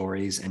tell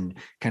stories, and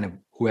kind of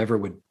whoever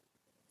would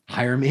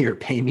hire me or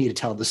pay me to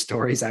tell the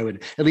stories, I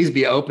would at least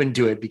be open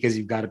to it, because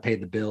you've got to pay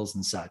the bills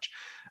and such.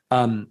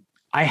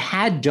 I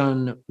had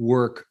done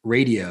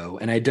radio,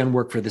 and I'd done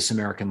work for This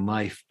American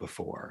Life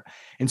before.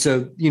 And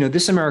so,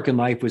 This American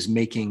Life was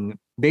making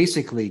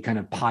basically kind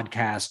of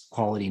podcast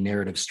quality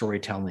narrative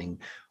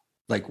storytelling,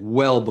 like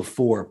well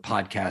before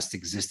podcast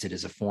existed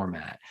as a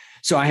format.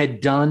 So I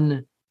had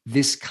done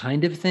this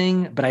kind of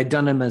thing, but I'd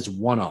done them as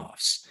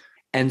one-offs.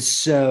 And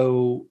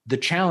so the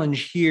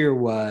challenge here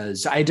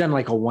was, I had done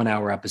like a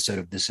 1-hour episode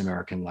of This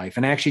American Life,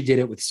 and I actually did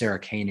it with Sarah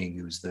Koenig,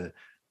 who's the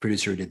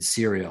producer who did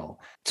Serial.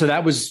 So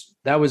that was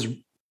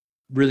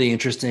really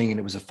interesting, and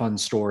it was a fun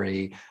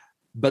story.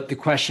 But the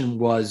question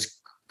was,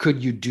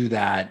 could you do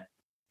that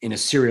in a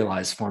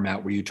serialized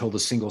format where you told a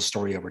single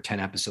story over 10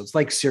 episodes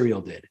like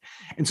Serial did?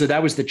 And so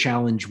that was the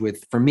challenge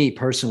for me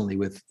personally,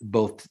 with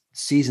both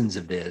seasons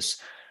of this,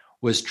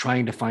 was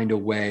trying to find a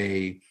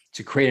way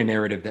to create a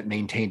narrative that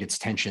maintained its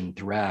tension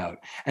throughout.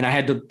 And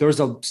there was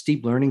a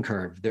steep learning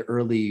curve. The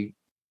early,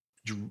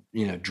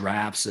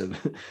 drafts of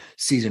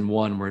season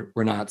 1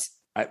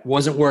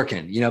 wasn't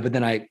working, but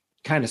then I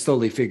kind of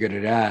slowly figured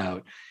it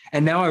out.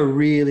 And now I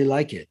really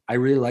like it. I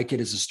really like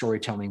it as a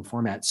storytelling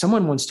format.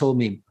 Someone once told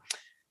me,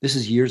 this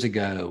is years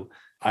ago,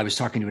 I was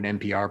talking to an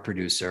NPR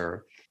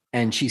producer,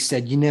 and she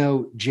said,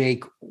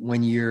 Jake,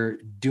 when you're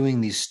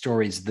doing these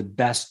stories, the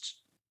best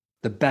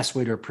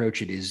way to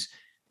approach it is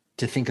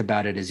to think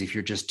about it as if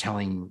you're just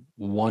telling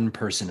one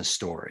person a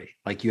story.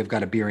 Like, you have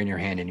got a beer in your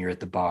hand and you're at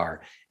the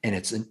bar, and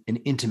it's an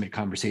intimate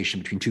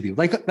conversation between two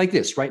people, like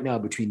this right now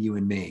between you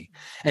and me,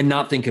 and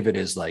not think of it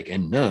as like,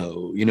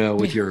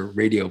 with your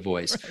radio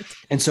voice. Right.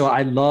 And so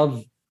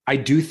I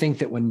do think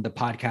that when the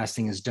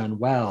podcasting is done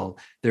well,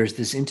 there's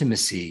this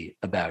intimacy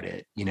about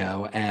it,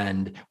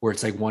 and where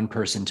it's like one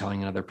person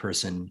telling another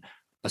person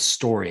a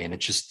story, and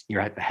it's just,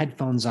 you're at the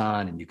headphones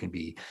on, and you can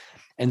be.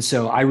 And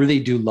so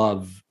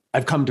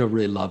I've come to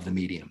really love the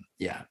medium.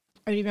 Yeah.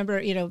 I remember,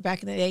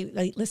 back in the day,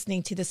 like,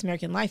 listening to This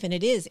American Life, and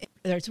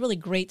there's really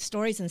great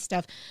stories and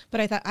stuff,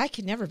 but I thought I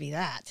could never be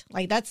that.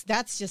 Like,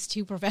 that's just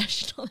too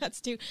professional.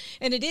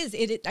 And it is,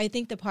 I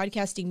think the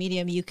podcasting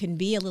medium, you can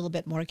be a little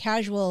bit more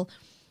casual.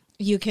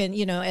 You can,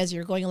 as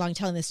you're going along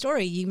telling the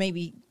story, you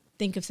maybe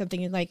think of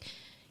something like,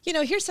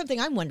 here's something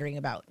I'm wondering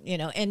about,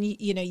 and,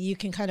 you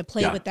can kind of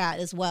play with that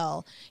as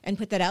well and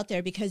put that out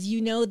there, because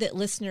that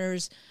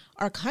listeners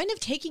are kind of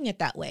taking it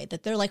that way,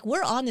 that they're like,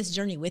 we're on this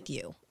journey with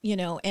you,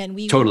 and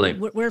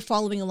we're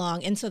following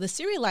along. And so the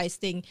serialized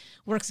thing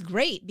works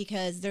great,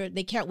 because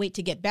they can't wait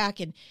to get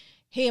back and,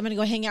 hey, I'm going to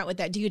go hang out with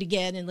that dude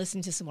again and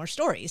listen to some more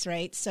stories,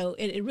 right? So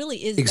it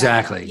really is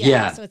exactly,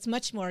 yeah. So it's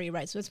much more, you're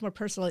right. So it's more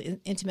personal,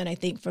 intimate, I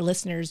think, for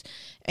listeners,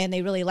 and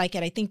they really like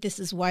it. I think this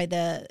is why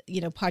the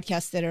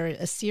podcasts that are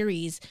a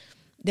series,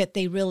 that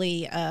they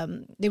really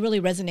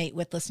resonate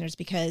with listeners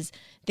because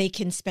they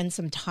can spend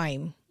some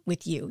time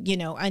with you,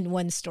 on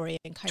one story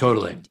and kind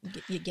Totally.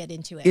 of get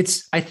into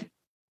it.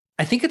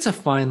 I think it's a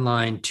fine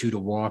line too to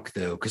walk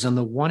though, because on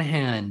the one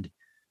hand,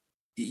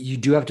 you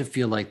do have to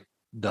feel like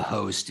the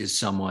host is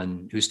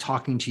someone who's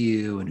talking to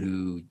you and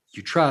who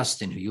you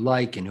trust and who you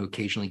like and who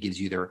occasionally gives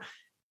you their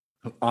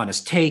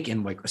honest take,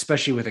 and like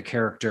especially with a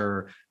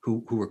character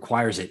who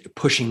requires it,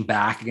 pushing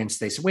back against,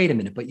 they say, wait a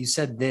minute, but you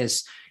said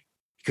this,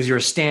 because you're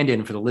a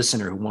stand-in for the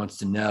listener who wants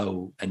to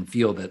know and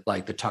feel that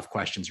like the tough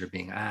questions are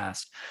being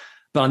asked.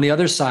 But on the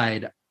other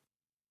side,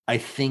 I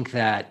think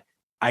that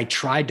I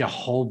tried to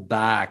hold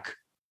back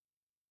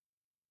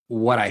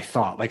what I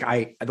thought. Like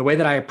the way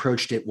that I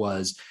approached it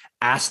was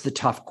ask the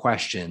tough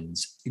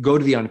questions, go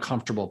to the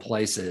uncomfortable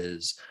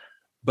places,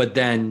 but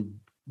then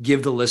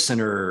give the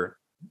listener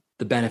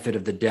the benefit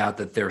of the doubt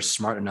that they're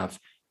smart enough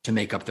to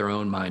make up their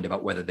own mind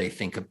about whether they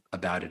think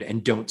about it,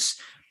 and don't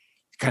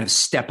kind of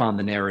step on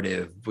the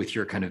narrative with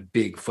your kind of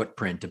big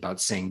footprint about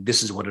saying,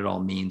 this is what it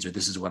all means, or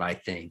this is what I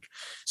think.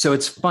 So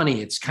it's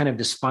funny. It's kind of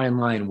this fine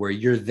line where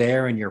you're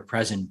there and you're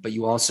present, but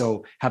you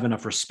also have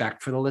enough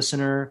respect for the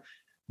listener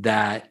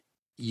that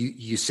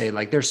you say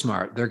like, they're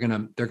smart. They're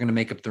going to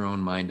make up their own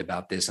mind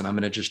about this. And I'm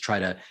going to just try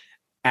to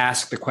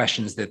ask the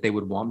questions that they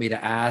would want me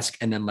to ask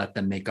and then let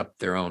them make up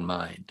their own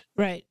mind.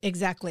 Right.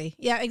 Exactly.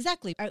 Yeah,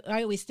 exactly.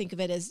 I always think of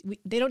it as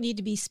they don't need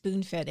to be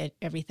spoon-fed at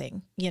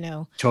everything,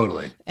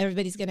 Totally.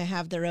 Everybody's going to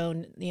have their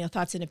own,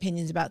 thoughts and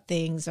opinions about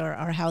things or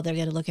how they're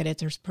going to look at it,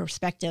 their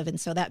perspective. And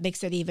so that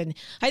makes it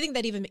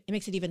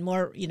makes it even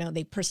more,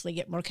 they personally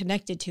get more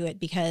connected to it,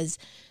 because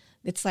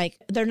it's like,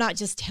 they're not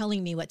just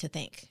telling me what to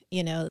think,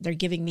 they're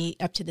giving me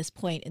up to this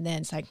point. And then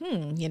it's like,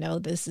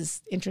 this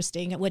is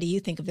interesting. What do you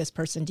think of this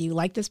person? Do you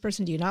like this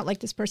person? Do you not like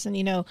this person?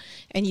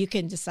 And you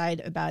can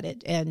decide about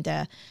it. And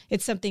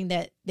it's something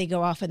that they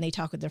go off and they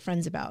talk with their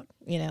friends about,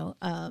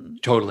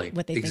 totally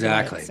what they think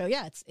exactly. about it. So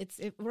yeah,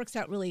 it works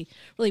out really,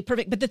 really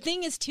perfect. But the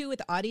thing is too,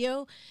 with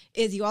audio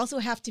is you also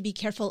have to be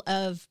careful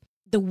of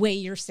the way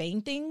you're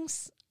saying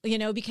things,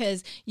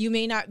 because you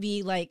may not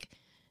be like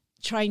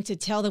trying to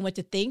tell them what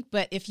to think,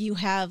 but if you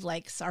have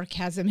like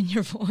sarcasm in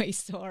your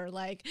voice or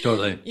like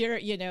totally,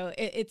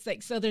 it's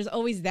like, so there's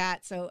always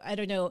that. So I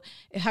don't know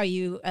how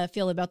you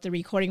feel about the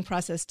recording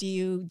process. Do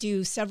you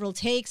do several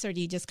takes, or do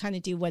you just kind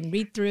of do one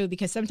read through?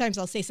 Because sometimes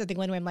I'll say something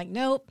one way, I'm like,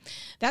 nope,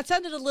 that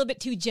sounded a little bit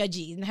too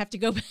judgy, and I have to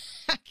go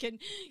back and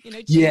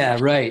yeah,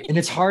 right. And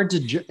it's hard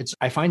to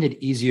I find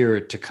it easier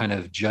to kind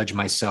of judge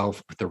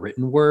myself with the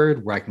written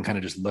word, where I can kind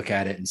of just look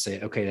at it and say,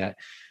 okay, that.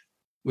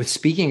 With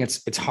speaking,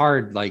 it's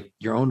hard, like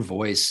your own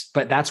voice,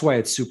 but that's why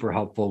it's super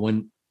helpful.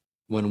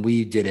 When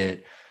we did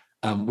it,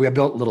 we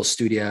built a little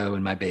studio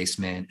in my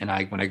basement, and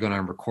when I go down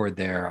and record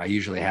there, I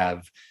usually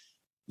have,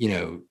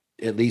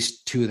 at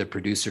least two of the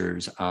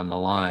producers on the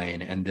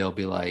line, and they'll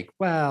be like,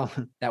 well,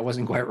 that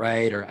wasn't quite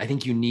right. Or I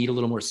think you need a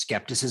little more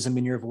skepticism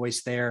in your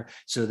voice there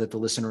so that the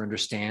listener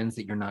understands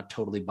that you're not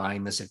totally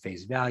buying this at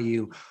face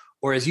value.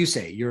 Or as you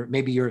say, you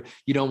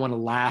don't want to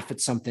laugh at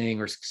something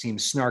or seem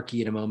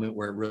snarky at a moment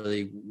where it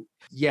really,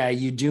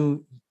 you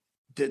do.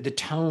 The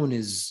tone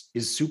is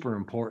super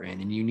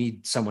important, and you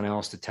need someone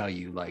else to tell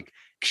you like,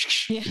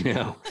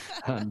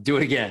 do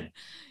it again.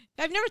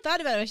 I've never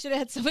thought about it. I should have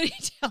had somebody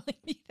telling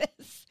me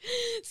this.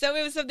 So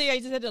it was something I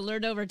just had to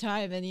learn over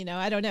time. And,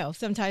 I don't know.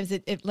 Sometimes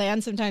it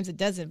lands, sometimes it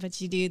doesn't,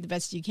 but you do the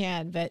best you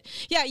can. But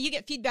yeah, you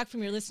get feedback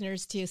from your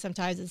listeners too.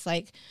 Sometimes it's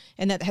like,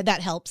 and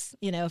that helps,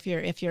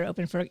 if you're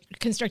open for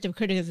constructive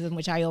criticism,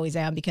 which I always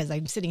am, because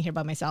I'm sitting here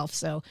by myself.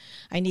 So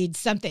I need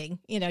something,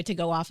 to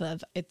go off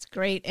of. It's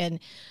great. And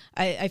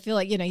I feel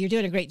like, you're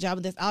doing a great job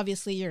with this.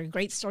 Obviously, you're a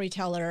great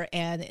storyteller,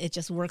 and it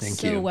just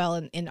works well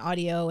in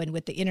audio and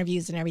with the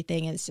interviews and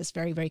everything. And it's just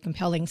very, very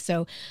compelling.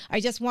 So I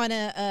just want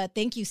to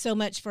thank you so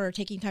much for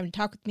taking time to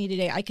talk with me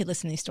today. I could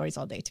listen to these stories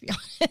all day, to be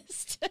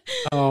honest.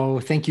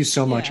 Oh, thank you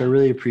so much. I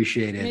really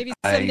appreciate it. Maybe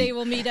someday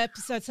we'll meet up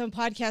at some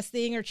podcast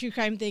thing or true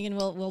crime thing, and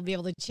we'll be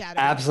able to chat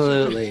about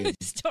absolutely.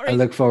 I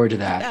look forward to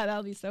that. Yeah,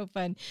 that'll be so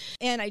fun.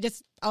 And I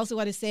just also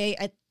want to say,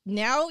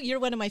 now you're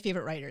one of my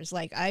favorite writers.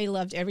 Like, I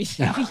loved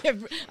everything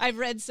I've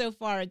read so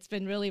far. It's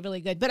been really,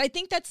 really good. But I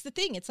think that's the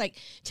thing. It's like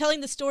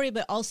telling the story,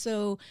 but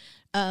also,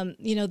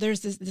 there's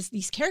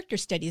these character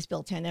studies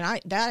built in,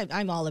 and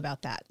I'm all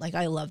about that. Like,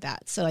 I love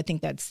that. So I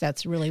think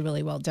that's really,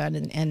 really well done.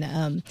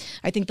 And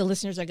I think the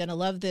listeners are going to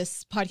love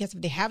this podcast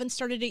if they haven't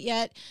started it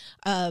yet.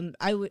 I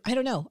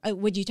don't know.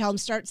 Would you tell them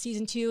start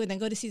season 2 and then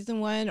go to season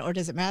 1, or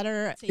does it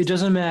matter? It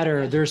doesn't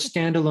matter. There's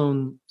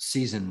standalone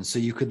seasons, so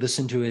you could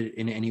listen to it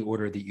in any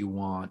order that you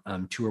want.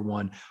 2 or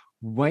 1.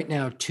 Right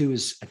now, 2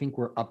 is, I think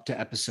we're up to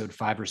episode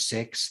 5 or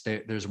 6.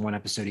 There's one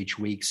episode each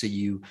week, so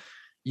you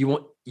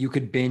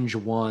could binge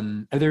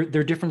one. They're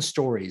different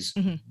stories.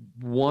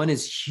 Mm-hmm. One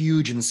is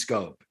huge in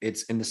scope.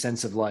 It's in the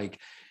sense of like,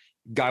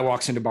 guy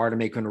walks into bar to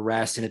make an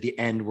arrest, and at the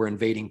end we're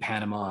invading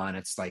Panama, and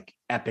it's like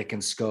epic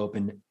in scope.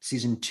 And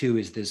season 2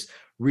 is this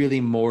really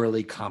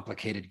morally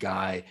complicated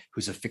guy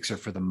who's a fixer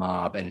for the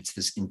mob, and it's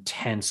this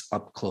intense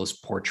up close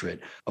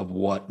portrait of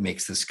what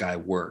makes this guy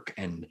work.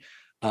 And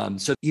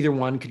So either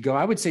one could go.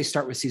 I would say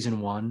start with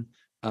season 1.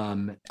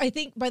 I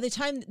think by the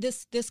time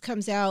this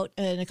comes out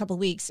in a couple of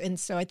weeks, and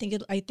so I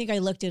think I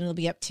looked and it'll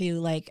be up to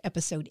like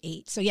episode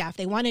 8. So yeah, if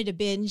they wanted to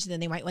binge,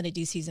 then they might want to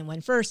do season 1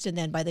 first, and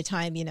then by the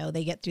time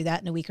they get through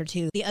that in a week or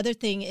two. The other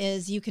thing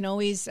is you can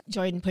always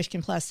join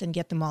Pushkin Plus and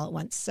get them all at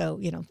once. So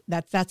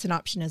that's an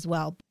option as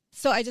well.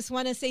 So I just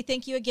want to say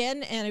thank you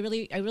again, and I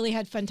really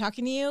had fun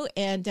talking to you.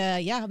 And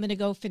I'm going to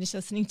go finish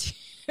listening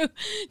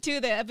to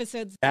the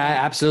episodes.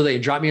 Absolutely.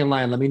 Drop me a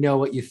line. Let me know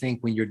what you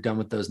think when you're done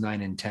with those 9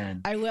 and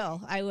 10. I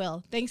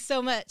will. Thanks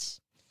so much.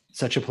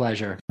 Such a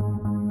pleasure.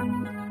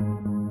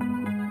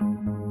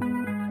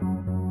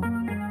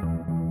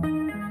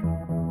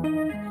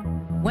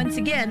 Once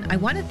again, I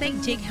want to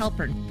thank Jake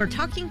Halpern for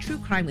talking true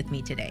crime with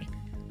me today.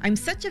 I'm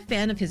such a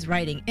fan of his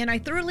writing, and I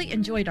thoroughly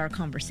enjoyed our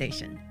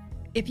conversation.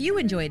 If you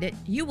enjoyed it,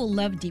 you will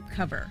love Deep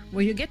Cover,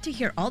 where you'll get to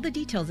hear all the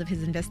details of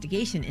his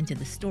investigation into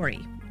the story.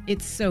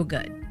 It's so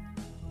good.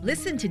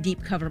 Listen to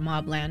Deep Cover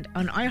Mobland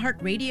on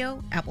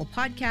iHeartRadio, Apple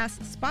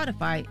Podcasts,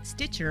 Spotify,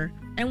 Stitcher,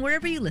 and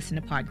wherever you listen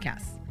to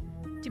podcasts.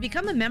 To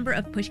become a member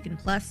of Pushkin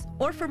Plus,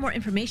 or for more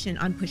information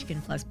on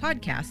Pushkin Plus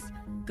podcasts,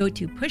 go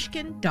to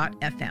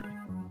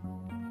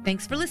pushkin.fm.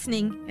 Thanks for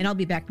listening, and I'll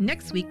be back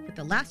next week with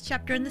the last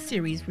chapter in the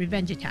series,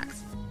 Revenge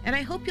Attacks, and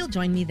I hope you'll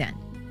join me then.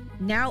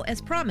 Now,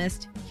 as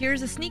promised,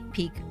 here's a sneak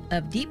peek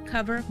of Deep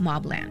Cover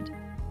Mobland.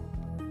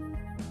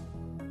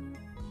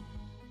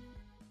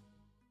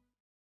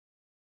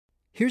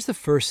 Here's the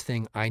first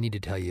thing I need to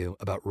tell you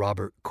about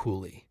Robert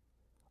Cooley.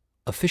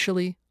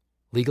 Officially,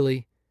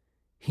 legally,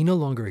 he no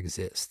longer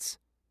exists.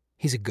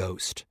 He's a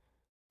ghost.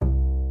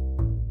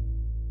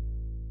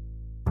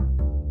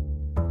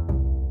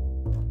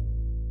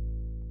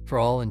 For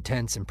all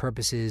intents and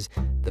purposes,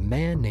 the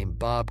man named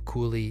Bob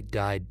Cooley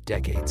died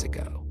decades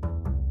ago.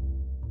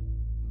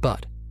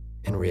 But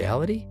in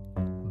reality,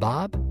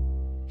 Bob,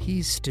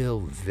 he's still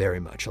very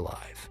much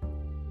alive.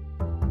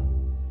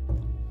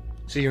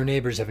 So your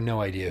neighbors have no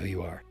idea who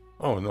you are?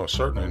 Oh, no,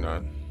 certainly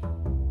not.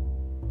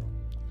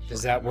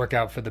 Does that work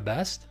out for the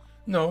best?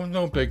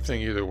 No big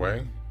thing either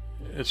way.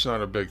 It's not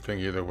a big thing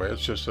either way.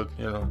 It's just that,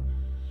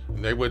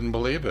 they wouldn't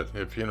believe it.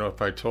 If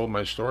I told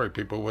my story,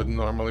 people wouldn't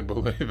normally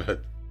believe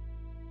it.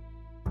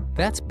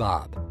 That's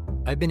Bob.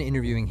 I've been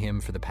interviewing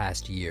him for the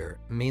past year,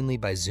 mainly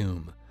by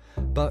Zoom.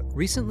 But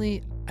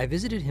recently, I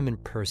visited him in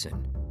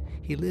person.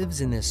 He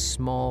lives in this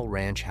small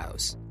ranch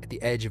house at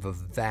the edge of a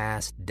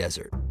vast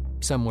desert,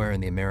 somewhere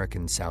in the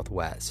American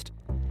Southwest.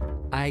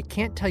 I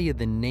can't tell you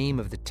the name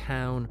of the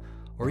town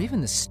or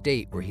even the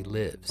state where he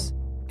lives,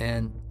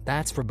 and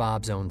that's for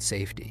Bob's own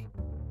safety.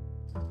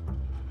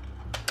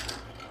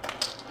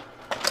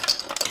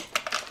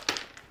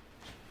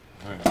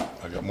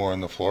 I got more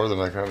on the floor than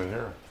I got in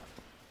here.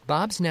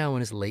 Bob's now in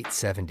his late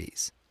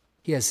 70s.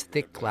 He has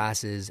thick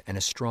glasses and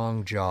a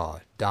strong jaw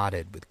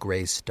dotted with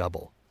gray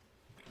stubble.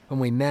 When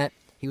we met,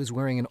 he was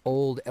wearing an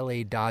old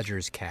LA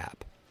Dodgers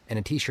cap and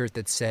a t-shirt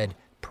that said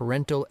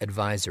Parental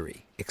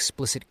Advisory,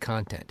 Explicit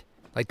Content,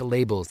 like the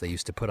labels they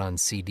used to put on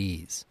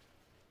CDs.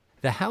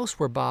 The house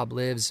where Bob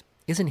lives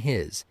isn't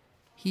his.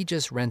 He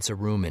just rents a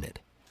room in it.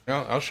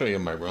 I'll show you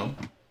my room.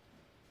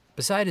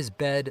 Beside his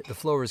bed, the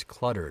floor is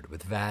cluttered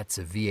with vats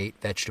of V8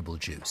 vegetable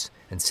juice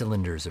and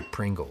cylinders of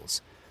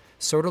Pringles.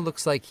 Sort of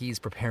looks like he's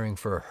preparing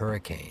for a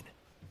hurricane.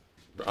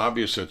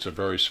 Obviously, it's a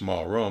very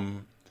small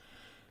room,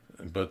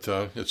 but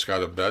it's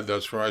got a bed.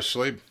 That's where I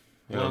sleep.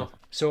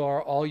 So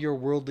are all your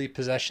worldly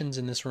possessions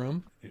in this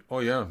room? Oh,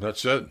 yeah,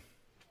 that's it.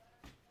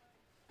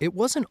 It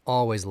wasn't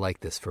always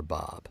like this for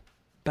Bob.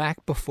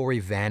 Back before he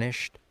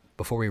vanished,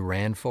 before he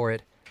ran for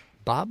it,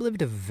 Bob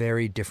lived a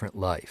very different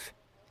life.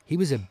 He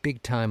was a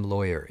big-time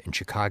lawyer in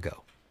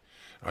Chicago.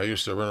 I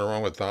used to run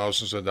around with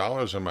thousands of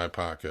dollars in my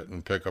pocket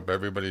and pick up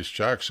everybody's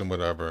checks and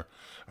whatever.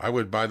 I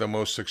would buy the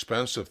most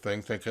expensive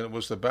thing thinking it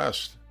was the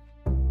best.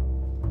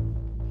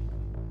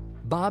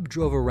 Bob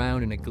drove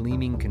around in a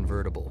gleaming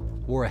convertible,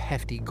 wore a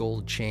hefty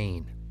gold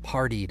chain,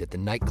 partied at the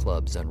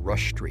nightclubs on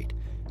Rush Street,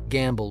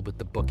 gambled with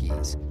the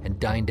bookies, and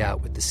dined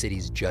out with the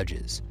city's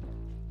judges.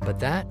 But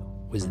that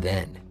was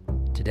then.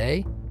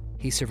 Today,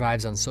 he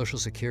survives on Social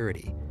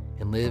Security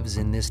and lives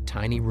in this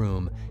tiny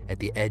room at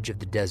the edge of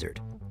the desert,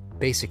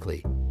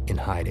 basically in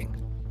hiding.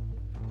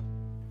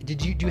 Do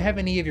you have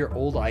any of your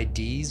old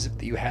IDs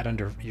that you had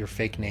under your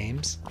fake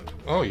names?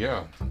 Oh,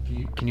 yeah.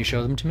 Can you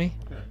show them to me?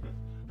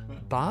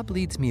 Bob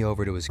leads me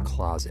over to his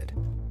closet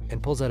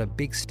and pulls out a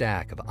big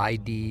stack of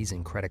IDs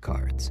and credit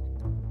cards.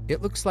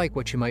 It looks like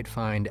what you might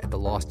find at the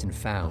Lost and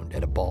Found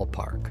at a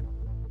ballpark.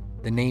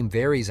 The name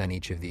varies on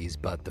each of these,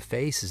 but the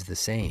face is the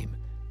same,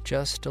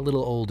 just a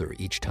little older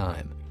each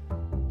time.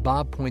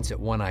 Bob points at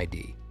one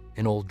ID,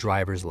 an old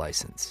driver's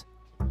license.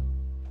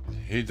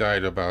 He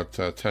died about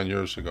 10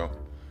 years ago.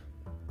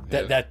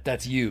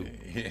 That's you.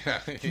 Yeah.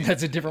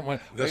 That's a different one.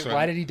 Wait,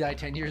 why did he die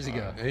 10 years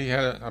ago?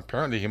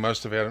 Apparently he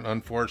must have had an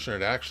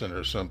unfortunate accident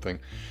or something.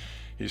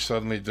 He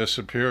suddenly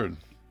disappeared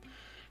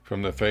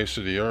from the face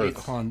of the earth.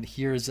 Wait, hold on.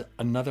 Here's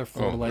another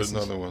photo license.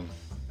 There's another one.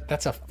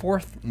 That's a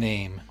fourth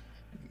name.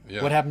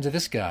 Yeah. What happened to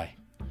this guy?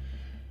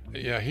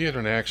 Yeah, he had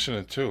an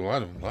accident too. A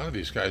lot of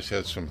these guys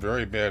had some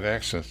very bad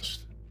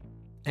accidents.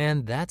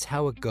 And that's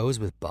how it goes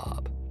with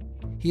Bob.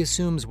 He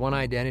assumes one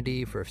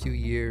identity for a few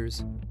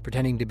years,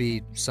 pretending to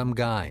be some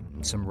guy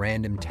in some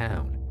random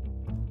town.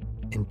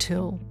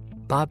 Until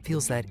Bob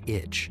feels that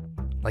itch,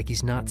 like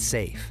he's not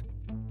safe.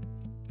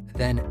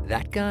 Then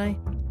that guy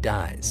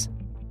dies.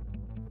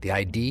 The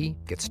ID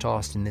gets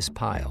tossed in this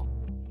pile,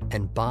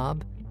 and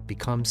Bob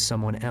becomes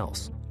someone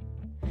else.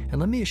 And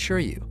let me assure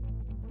you,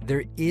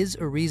 there is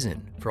a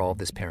reason for all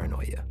this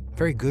paranoia. A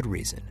very good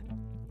reason.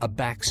 A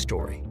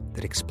backstory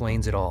that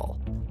explains it all.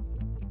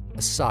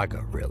 A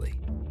saga, really.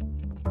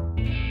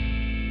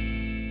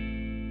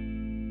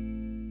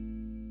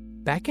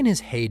 Back in his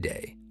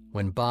heyday,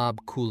 when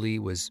Bob Cooley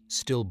was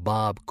still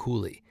Bob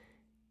Cooley,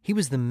 he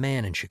was the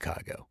man in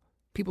Chicago.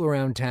 People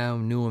around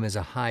town knew him as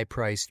a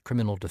high-priced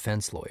criminal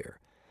defense lawyer.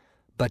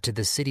 But to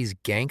the city's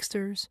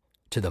gangsters,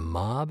 to the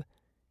mob,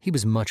 he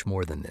was much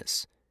more than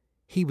this.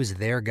 He was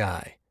their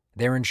guy,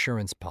 their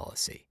insurance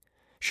policy.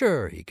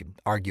 Sure, he could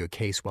argue a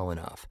case well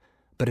enough,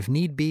 but if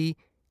need be,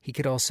 he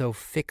could also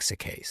fix a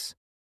case.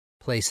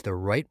 Place the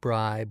right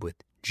bribe with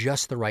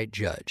just the right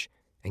judge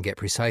and get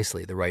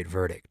precisely the right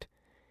verdict.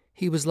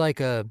 He was like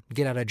a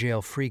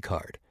get-out-of-jail-free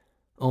card,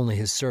 only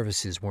his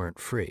services weren't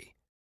free.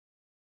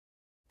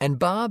 And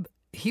Bob,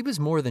 he was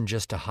more than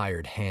just a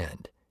hired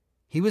hand.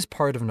 He was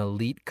part of an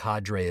elite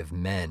cadre of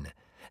men.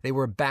 They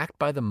were backed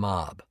by the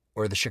mob,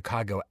 or the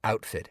Chicago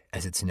outfit,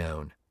 as it's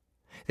known.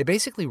 They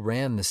basically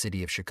ran the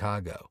city of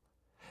Chicago.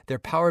 Their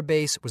power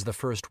base was the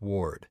First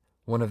Ward,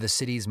 one of the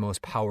city's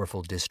most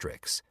powerful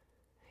districts.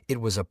 It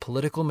was a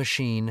political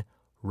machine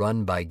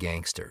run by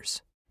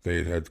gangsters.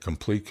 They had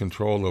complete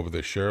control over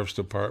the sheriff's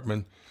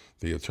department,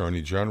 the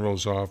attorney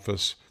general's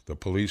office, the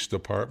police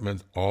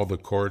department, all the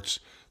courts.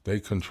 They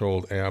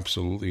controlled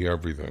absolutely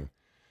everything.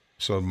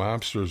 So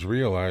mobsters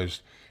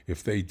realized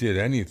if they did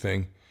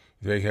anything,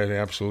 they had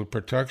absolute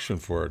protection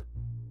for it.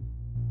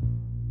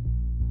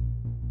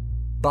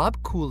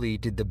 Bob Cooley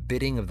did the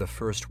bidding of the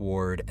First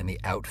Ward and the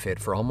outfit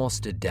for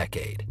almost a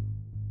decade.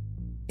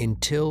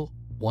 Until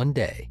one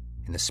day,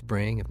 in the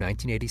spring of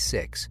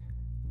 1986,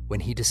 when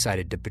he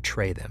decided to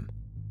betray them.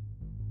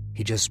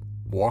 He just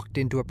walked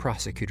into a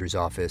prosecutor's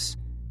office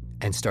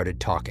and started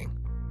talking.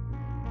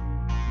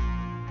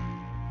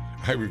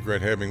 I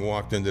regret having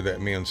walked into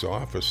that man's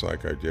office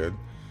like I did.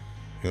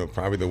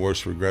 Probably the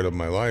worst regret of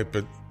my life,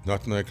 but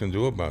nothing I can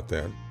do about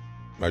that.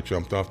 I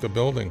jumped off the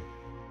building.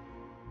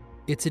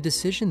 It's a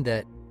decision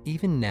that,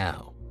 even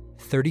now,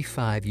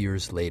 35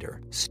 years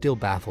later, still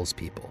baffles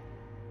people.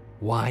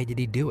 Why did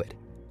he do it?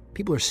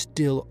 People are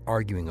still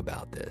arguing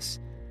about this.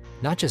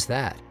 Not just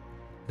that,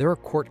 there are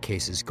court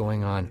cases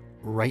going on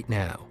right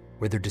now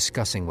where they're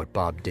discussing what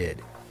Bob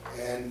did.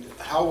 And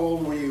how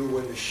old were you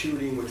when the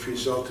shooting which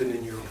resulted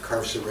in your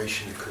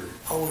incarceration occurred?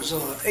 I was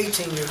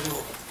 18 years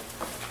old.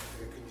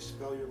 Can you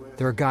spell your last?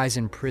 There are guys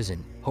in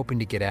prison hoping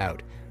to get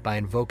out by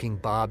invoking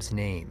Bob's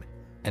name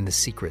and the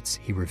secrets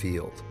he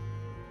revealed.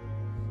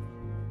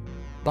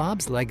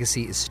 Bob's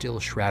legacy is still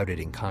shrouded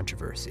in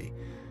controversy,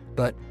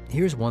 but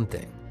here's one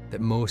thing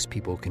that most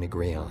people can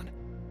agree on.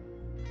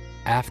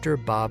 After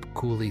Bob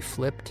Cooley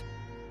flipped,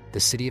 the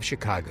city of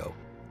Chicago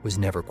was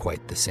never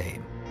quite the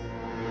same.